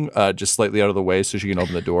something, just slightly out of the way so she can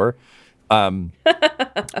open the door. And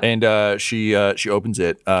she opens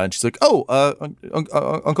it, and she's like, "Oh,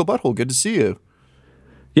 Uncle Butthole, good to see you."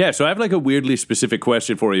 Yeah, so I have like a weirdly specific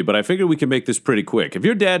question for you, but I figured we can make this pretty quick. If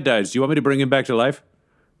your dad dies, do you want me to bring him back to life?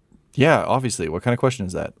 Yeah, obviously. What kind of question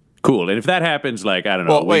is that? Cool. And if that happens, like, I don't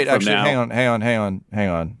know, Well, a wait, week from actually, now,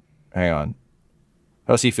 hang on.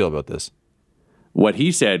 How does he feel about this? what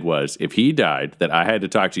he said was if he died, that I had to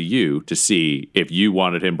talk to you to see if you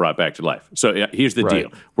wanted him brought back to life. So here's the Right.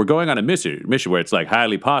 deal. We're going on a mission where it's like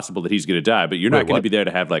highly possible that he's going to die, but you're not Wait, going to what? be there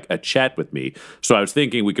to have like a chat with me. So I was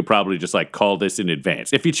thinking we could probably just like call this in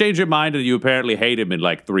advance. If you change your mind and you apparently hate him in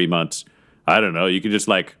like 3 months, I don't know, you could just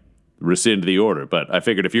like rescind the order. But I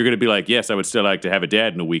figured if you're going to be like, yes, I would still like to have a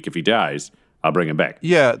dad in a week if he dies, I'll bring him back.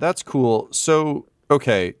 Yeah, that's cool. So,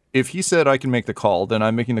 okay, if he said I can make the call, then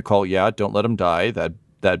I'm making the call. Yeah, don't let him die.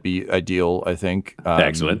 That'd be ideal, I think.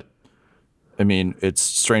 Excellent. I mean, it's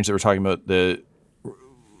strange that we're talking about the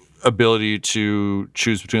ability to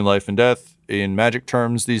choose between life and death in magic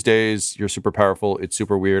terms these days. You're super powerful. It's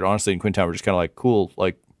super weird. Honestly, in Quintown, we're just kind of like, cool,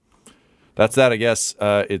 like, that's that, I guess.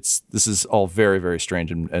 This is all very, very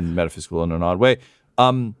strange and metaphysical in an odd way.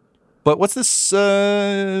 But what's this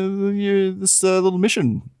little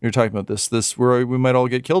mission you're talking about? This where we might all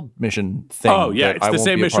get killed mission thing. Oh, yeah, that it's I the won't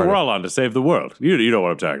same be a mission part we're of. all on to save the world. You know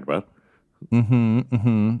what I'm talking about.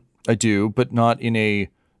 I do, but not in a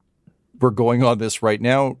we're going on this right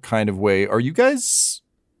now kind of way. Are you guys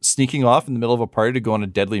sneaking off in the middle of a party to go on a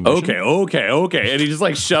deadly mission? Okay. And he just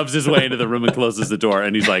like shoves his way into the room and closes the door.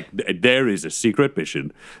 And he's like, there is a secret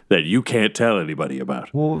mission that you can't tell anybody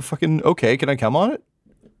about. Well, fucking okay. Can I come on it?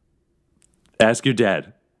 Ask your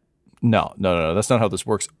dad. No. That's not how this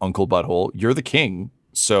works, Uncle Butthole. You're the king,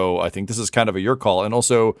 so I think this is kind of a your call. And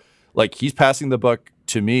also, like, he's passing the buck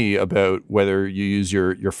to me about whether you use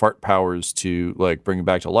your fart powers to like bring him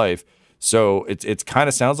back to life. So it's kind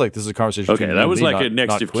of sounds like this is a conversation. Okay, between that you was and me, like a not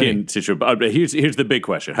next of Quinny. kin situation. But here's the big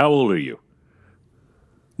question. How old are you?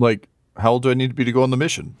 Like, how old do I need to be to go on the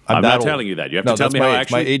mission? I'm that not old. telling you that. You have No, to tell that's me my how age.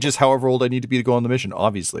 actually. My age is however old I need to be to go on the mission,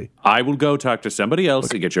 obviously. I will go talk to somebody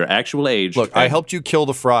else and get your actual age. Look, I and- helped you kill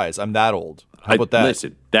the fries. I'm that old. How about that?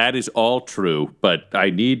 Listen, that is all true, but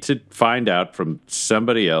I need to find out from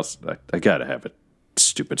somebody else. I gotta have a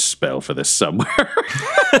stupid spell for this somewhere.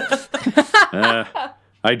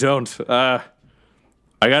 I don't.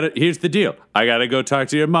 Here's the deal. I got to go talk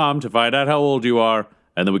to your mom to find out how old you are,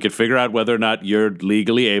 and then we can figure out whether or not you're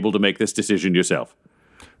legally able to make this decision yourself.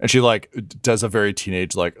 And she like does a very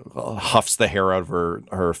teenage like huffs the hair out of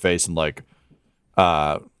her face and like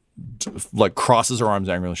crosses her arms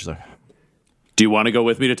angrily. She's like, "Do you want to go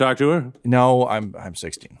with me to talk to her?" "No, I'm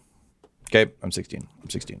 16. Okay, I'm 16.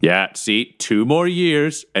 Yeah, see, 2 more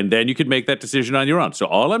years, and then you can make that decision on your own. So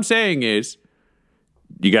all I'm saying is,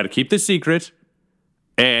 you got to keep this secret.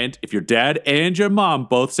 And if your dad and your mom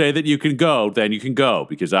both say that you can go, then you can go.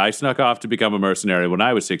 Because I snuck off to become a mercenary when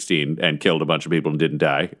I was 16 and killed a bunch of people and didn't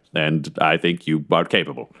die. And I think you are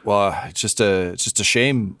capable." Well, it's just a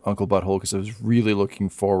shame, Uncle Butthole, because I was really looking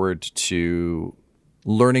forward to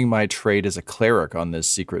learning my trade as a cleric on this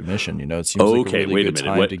secret mission. You know, it seems like a really good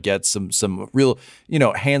time to get some real,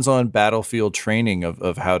 hands-on battlefield training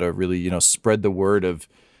of how to really, spread the word of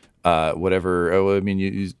whatever. Oh, I mean,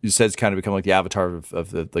 you said it's kind of become like the avatar of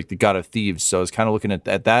the god of thieves. So I was kind of looking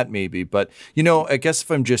at that maybe. But, I guess if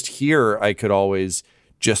I'm just here, I could always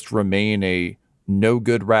just remain a no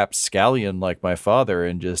good rapscallion like my father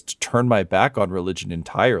and just turn my back on religion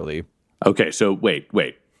entirely. Okay, so wait.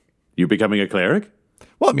 You're becoming a cleric?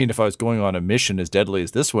 Well, I mean, if I was going on a mission as deadly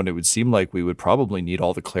as this one, it would seem like we would probably need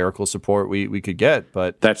all the clerical support we could get.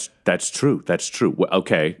 But that's true. That's true.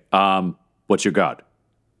 Okay. What's your god?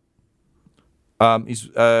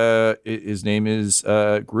 His name is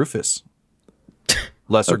Grufus,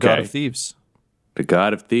 lesser god of thieves. The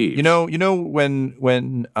god of thieves. You know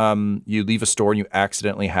when you leave a store and you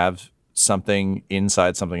accidentally have something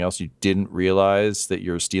inside something else, you didn't realize that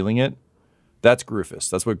you're stealing it. That's Grufus.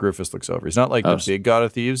 That's what Grufus looks over. He's not like the big god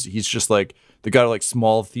of thieves. He's just like the god of like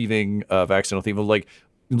small thieving, of accidental thieving, like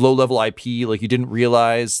low level IP. Like you didn't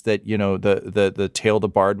realize that the tale the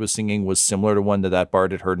bard was singing was similar to one that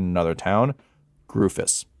bard had heard in another town.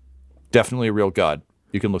 Grufus, definitely a real god.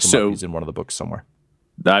 You can look him up. He's in one of the books somewhere.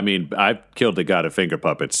 I mean, I've killed a god of finger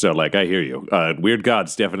puppets, so like I hear you. Weird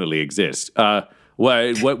gods definitely exist.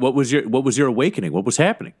 What was your awakening? What was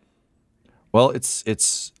happening? Well,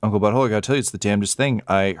 it's Uncle Butthole. I gotta tell you, it's the damnedest thing.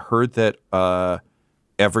 I heard that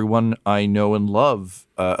everyone I know and love,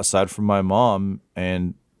 aside from my mom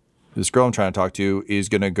and this girl I'm trying to talk to, is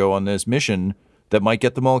gonna go on this mission that might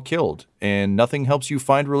get them all killed. And nothing helps you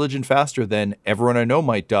find religion faster than everyone I know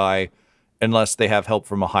might die unless they have help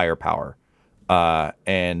from a higher power.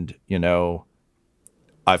 And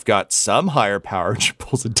I've got some higher power. She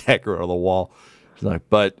pulls a dagger out of the wall. She's like,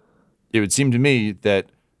 but it would seem to me that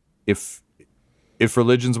if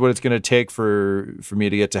religion's what it's going to take for me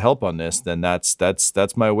to get to help on this, then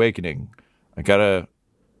that's my awakening. I gotta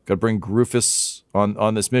bring Grufus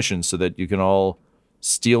on this mission so that you can all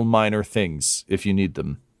steal minor things if you need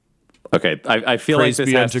them. Okay, I feel Praise like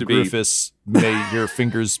this has to be Grufus. May your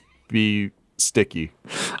fingers be sticky.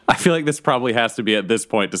 I feel like this probably has to be at this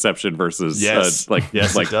point deception versus yes,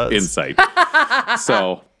 insight.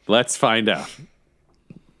 So let's find out.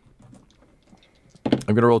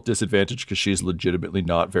 I'm gonna roll disadvantage because she's legitimately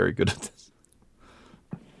not very good at this.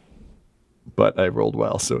 But I rolled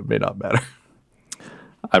well, so it may not matter.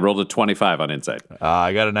 I rolled a 25 on insight.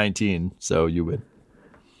 I got a 19, so you win.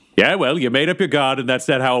 Yeah, well, you made up your god, and that's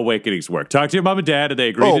not how awakenings work. Talk to your mom and dad, and they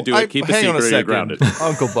agree to do it. Keep the secret, and you're grounded.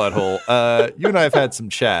 Uncle Butthole, you and I have had some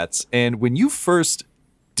chats, and when you first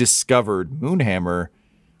discovered Moonhammer,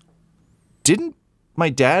 didn't my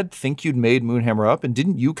dad think you'd made Moonhammer up, and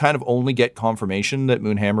didn't you kind of only get confirmation that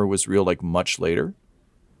Moonhammer was real like much later?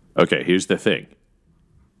 Okay, here's the thing.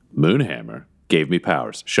 Moonhammer gave me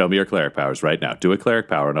powers. Show me your cleric powers right now. Do a cleric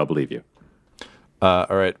power, and I'll believe you. All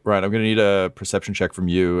right, Ryan, I'm going to need a perception check from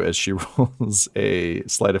you as she rolls a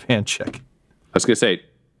sleight of hand check. I was going to say,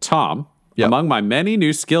 Tom, among my many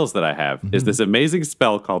new skills that I have is this amazing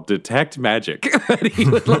spell called Detect Magic that he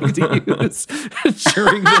would like to use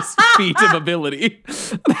during this feat of ability.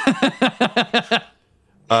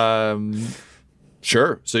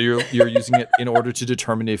 Sure. So you're using it in order to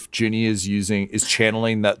determine if Ginny is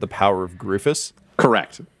channeling the power of Grufus?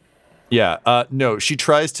 Correct. Yeah. No, she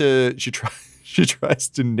tries to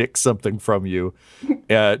nick something from you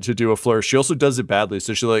to do a flourish. She also does it badly.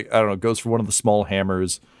 So she goes for one of the small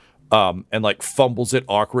hammers and like fumbles it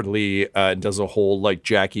awkwardly and does a whole like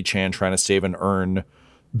Jackie Chan trying to save an urn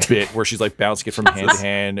bit where she's like bouncing it from hand to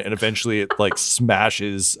hand, and eventually it like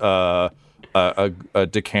smashes a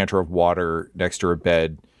decanter of water next to her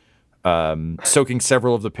bed, soaking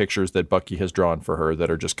several of the pictures that Bucky has drawn for her that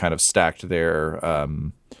are just kind of stacked there.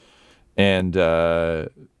 And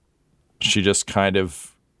she just kind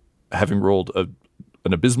of, having rolled an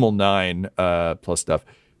abysmal 9 plus stuff,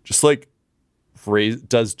 just like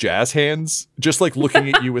does jazz hands, just like looking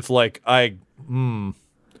at you with like,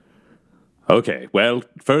 Okay, well,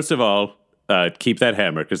 first of all, keep that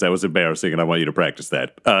hammer, because that was embarrassing, and I want you to practice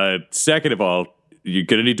that. Second of all, you're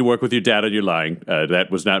going to need to work with your dad on your lying.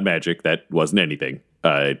 That was not magic. That wasn't anything.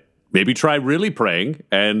 Maybe try really praying,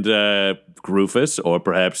 and Rufus, or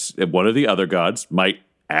perhaps one of the other gods, might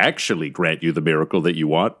actually grant you the miracle that you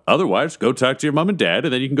want. Otherwise, go talk to your mom and dad,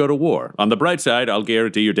 and then you can go to war. On the bright side, I'll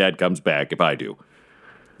guarantee your dad comes back if I do.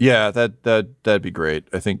 Yeah, that'd be great.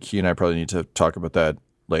 I think he and I probably need to talk about that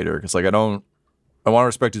later, because like I want to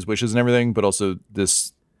respect his wishes and everything, but also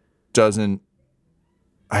this doesn't.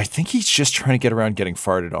 I think he's just trying to get around getting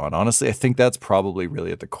farted on. Honestly, I think that's probably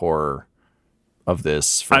really at the core of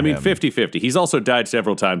this. For him. 50-50. He's also died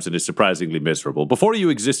several times and is surprisingly miserable. Before you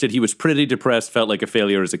existed, he was pretty depressed, felt like a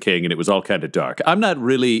failure as a king, and it was all kind of dark. I'm not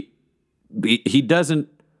really. He doesn't.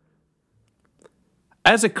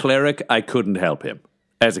 As a cleric, I couldn't help him.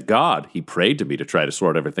 As a god, he prayed to me to try to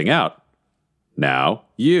sort everything out. Now,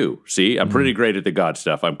 you. See, I'm pretty great at the god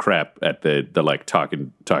stuff. I'm crap at the like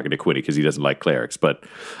talking to Quinny because he doesn't like clerics. But,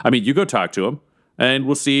 I mean, you go talk to him, and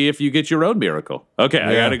we'll see if you get your own miracle. Okay,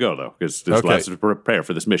 I gotta go, though, because there's lots to prepare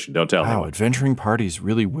for this mission. Don't tell me. Wow, adventuring parties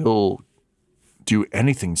really will do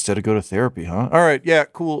anything instead of go to therapy, huh? All right, yeah,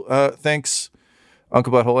 cool. Thanks,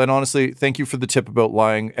 Uncle Butthole. And honestly, thank you for the tip about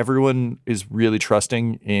lying. Everyone is really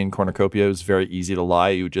trusting in Cornucopia. It was very easy to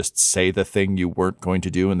lie. You would just say the thing you weren't going to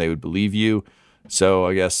do, and they would believe you. So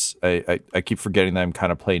I guess I keep forgetting that I'm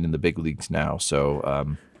kind of playing in the big leagues now.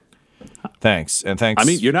 So thanks. And thanks. I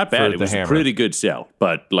mean, you're not bad. It was hammer. a pretty good sell.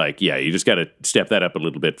 But, like, yeah, you just got to step that up a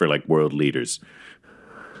little bit for, like, world leaders.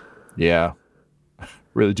 Yeah.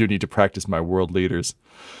 Really do need to practice my world leaders.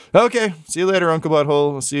 Okay. See you later, Uncle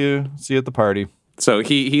Butthole. I'll see you at the party. So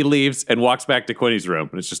he leaves and walks back to Quinny's room.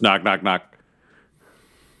 And it's just knock, knock, knock.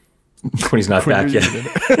 Quinny's not back yet.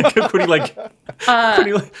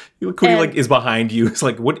 Quinny is behind you. It's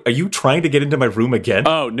like, what? Are you trying to get into my room again?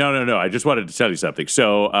 Oh, no. I just wanted to tell you something.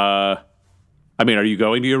 So, are you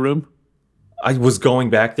going to your room? I was going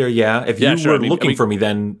back there, yeah. If you were looking for me,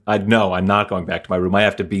 then I'd know I'm not going back to my room. I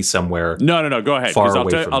have to be somewhere. No. Go ahead. Far away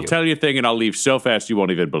from you. I'll tell you a thing and I'll leave so fast you won't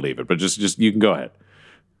even believe it. But just you can go ahead.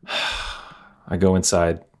 I go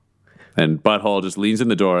inside. And Butthole just leans in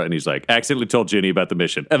the door and he's like, accidentally told Ginny about the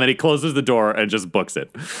mission. And then he closes the door and just books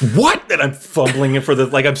it. What? And I'm fumbling it for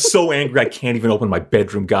I'm so angry I can't even open my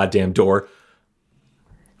bedroom goddamn door.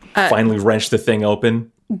 Finally wrench the thing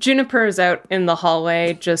open. Juniper is out in the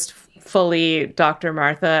hallway, just fully Dr.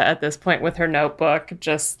 Martha at this point with her notebook,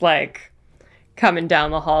 just like coming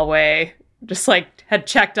down the hallway, just like had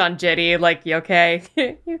checked on Ginny, like, you okay?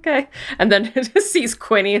 You okay? And then just sees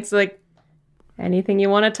Quinny. It's like, anything you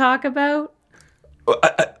want to talk about?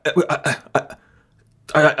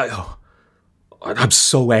 I'm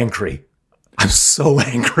so angry.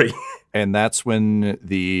 And that's when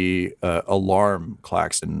the alarm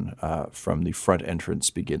klaxon from the front entrance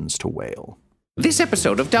begins to wail. This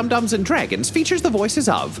episode of Dum Dums and Dragons features the voices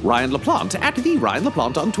of Ryan LaPlante at the Ryan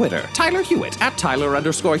LaPlante on Twitter, Tyler Hewitt at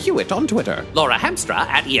Tyler_Hewitt on Twitter, Laura Hamstra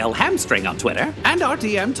at EL Hamstring on Twitter, and our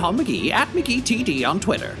DM Tom McGee at McGeeTD on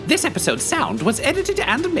Twitter. This episode's sound was edited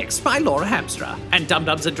and mixed by Laura Hamstra, and Dum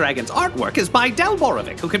Dums and Dragons artwork is by Del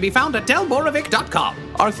Borovic, who can be found at delborovic.com.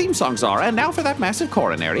 Our theme songs are And Now for That Massive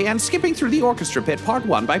Coronary and Skipping Through the Orchestra Pit Part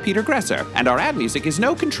 1 by Peter Gresser, and our ad music is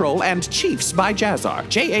No Control and Chiefs by Jazzar,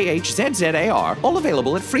 JAHZZAR, all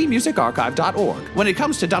available at freemusicarchive.org. When it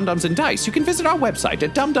comes to Dum Dums and Dice, you can visit our website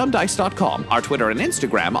at dumdumdice.com. Our Twitter and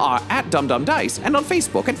Instagram are at dumdumdice, and on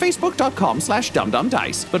Facebook at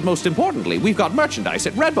facebook.com/dumdumdice. But most importantly, we've got merchandise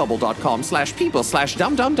at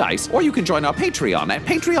redbubble.com/people/dumdumdice, or you can join our Patreon at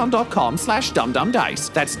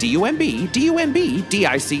patreon.com/dumdumdice. That's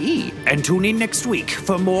DUMBDICE. And tune in next week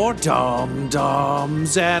for more Dum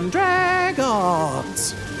Dums and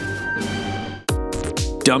Dragons.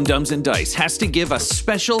 Dum Dums and Dice has to give a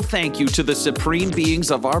special thank you to the supreme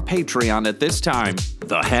beings of our Patreon at this time.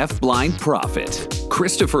 The Half-Blind Prophet,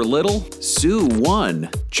 Christopher Little, Sue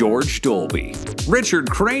One, George Dolby,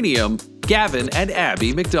 Richard Cranium, Gavin and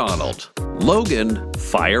Abby McDonald, Logan,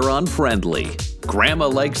 Fire Unfriendly, Grandma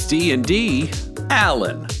Likes D&D,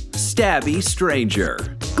 Alan, Stabby Stranger,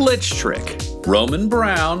 Glitch Trick, Roman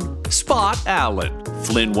Brown, Spot Allen,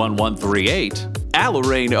 Flynn1138,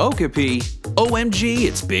 Alarain Okapi, OMG,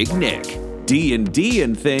 it's Big Nick, D&D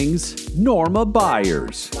and Things, Norma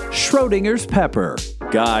Byers, Schrodinger's Pepper,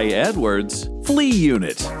 Guy Edwards, Flea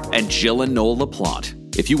Unit, and Jill and Noel LaPlante.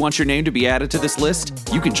 If you want your name to be added to this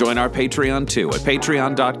list, you can join our Patreon too at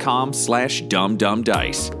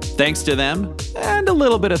patreon.com/dumdumdice. Thanks to them, and a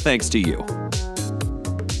little bit of thanks to you.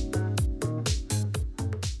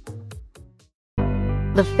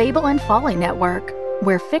 The Fable and Folly Network,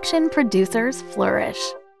 where fiction producers flourish.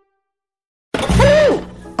 Hello!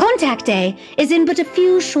 Contact Day is in but a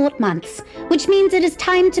few short months, which means it is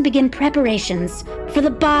time to begin preparations for the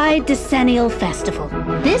Bidecennial Festival.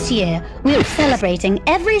 This year, we are celebrating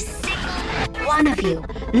every single one of you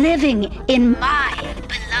living in my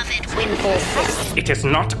beloved Windfall City. It is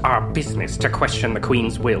not our business to question the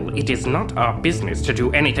Queen's will. It is not our business to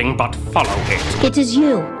do anything but follow it. It is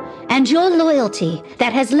you and your loyalty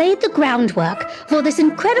that has laid the groundwork for this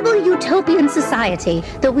incredible utopian society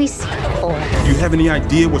that we seek for. Do you have any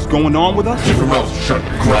idea what's going on with us? It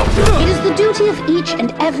is the duty of each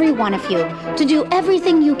and every one of you to do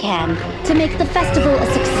everything you can to make the festival a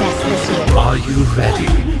success this year. Are you ready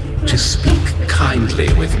to speak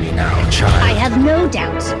kindly with me now, child? I have no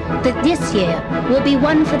doubt that this year will be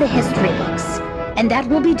one for the history books, and that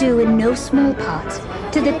will be due in no small part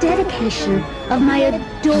to the dedication of my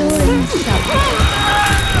adoring subjects.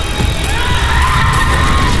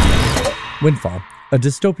 Windfall, a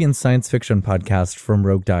dystopian science fiction podcast from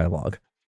Rogue Dialogue.